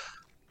 So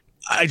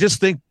I just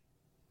think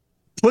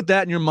put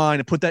that in your mind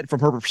and put that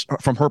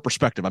from her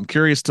perspective. I'm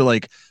curious to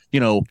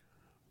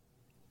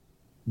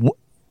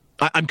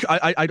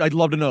I'd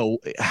love to know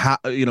how,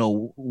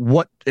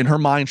 what in her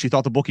mind she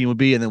thought the booking would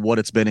be, and then what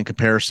it's been in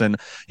comparison.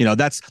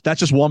 That's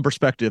just one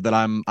perspective that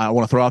I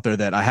want to throw out there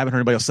that I haven't heard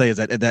anybody else say, is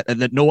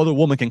that no other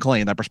woman can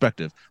claim that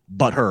perspective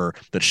but her,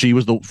 that she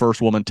was the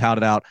first woman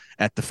touted out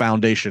at the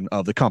foundation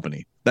of the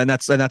company. And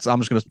that's I'm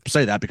just going to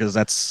say that because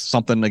that's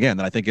something, again,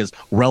 that I think is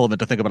relevant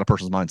to think about a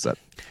person's mindset.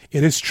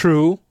 It is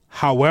true.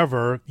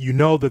 However,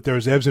 that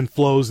there's ebbs and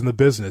flows in the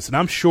business, and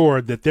I'm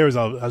sure that there's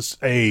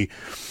a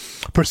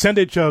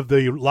percentage of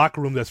the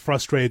locker room that's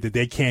frustrated that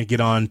they can't get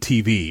on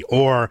TV,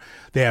 or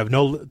they have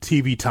no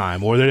TV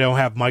time, or they don't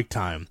have mic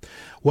time.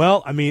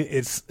 Well,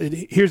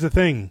 here's the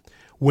thing.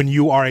 When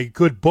you are a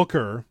good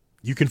booker,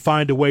 you can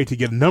find a way to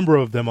get a number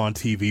of them on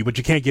TV, but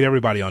you can't get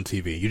everybody on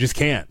TV. You just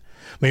can't.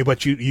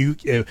 But you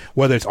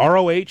whether it's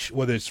ROH,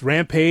 whether it's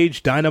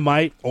Rampage,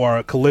 Dynamite,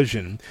 or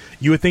Collision,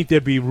 you would think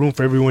there'd be room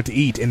for everyone to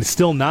eat, and it's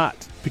still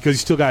not, because you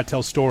still got to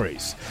tell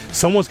stories.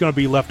 Someone's going to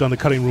be left on the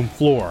cutting room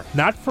floor.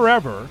 Not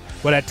forever,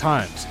 but at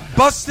times.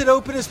 Busted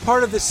Open is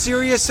part of the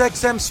Sirius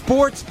XM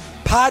Sports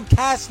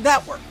Podcast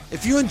Network.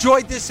 If you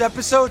enjoyed this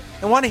episode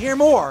and want to hear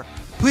more,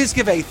 please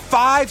give a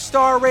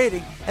 5-star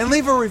rating and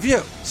leave a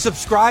review.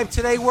 Subscribe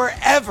today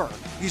wherever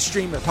you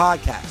stream your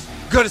podcast.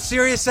 Go to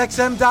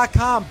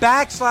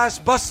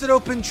SiriusXM.com/Busted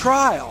Open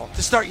Trial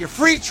to start your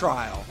free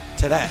trial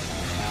today.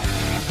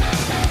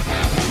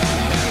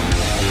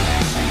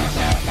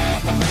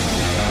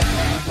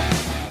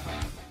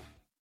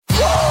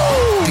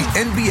 The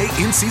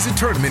NBA in-season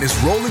tournament is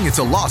rolling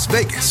into Las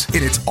Vegas,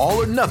 and it's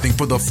all or nothing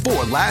for the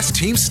 4 last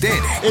teams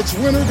standing. It's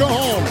win or go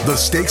home. The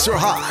stakes are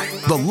high.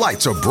 The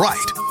lights are bright,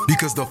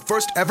 because the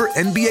first ever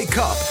NBA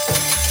Cup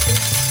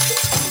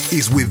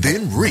is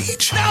within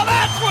reach. Now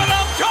that's what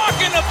I'm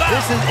talking about!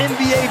 This is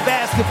NBA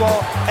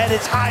basketball at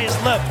its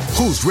highest level.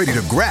 Who's ready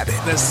to grab it?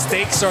 The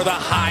stakes are the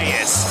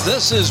highest.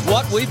 This is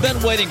what we've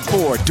been waiting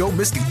for. Don't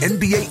miss the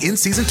NBA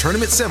in-season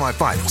tournament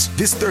semifinals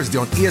this Thursday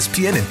on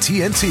ESPN and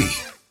TNT.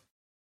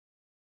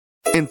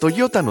 En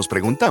Toyota nos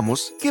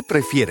preguntamos, ¿qué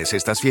prefieres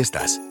estas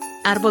fiestas?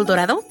 ¿Árbol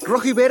dorado?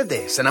 Rojo y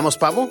verde. ¿Cenamos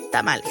pavo?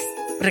 Tamales.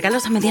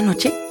 ¿Regalos a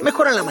medianoche?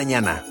 Mejor en la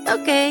mañana.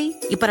 Ok.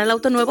 ¿Y para el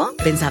auto nuevo?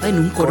 Pensaba en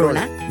un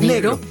Corolla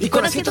negro y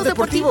con asientos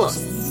deportivos.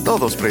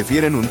 Todos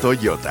prefieren un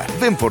Toyota.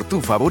 Ven por tu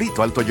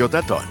favorito al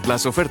Toyota Ton.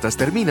 Las ofertas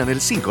terminan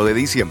el 5 de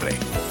diciembre.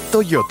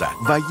 Toyota,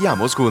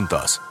 vayamos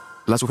juntos.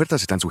 Las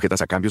ofertas están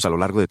sujetas a cambios a lo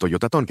largo de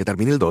Toyota Ton, que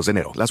termina el 2 de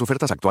enero. Las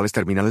ofertas actuales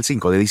terminan el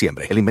 5 de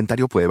diciembre. El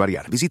inventario puede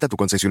variar. Visita tu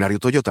concesionario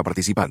Toyota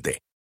participante.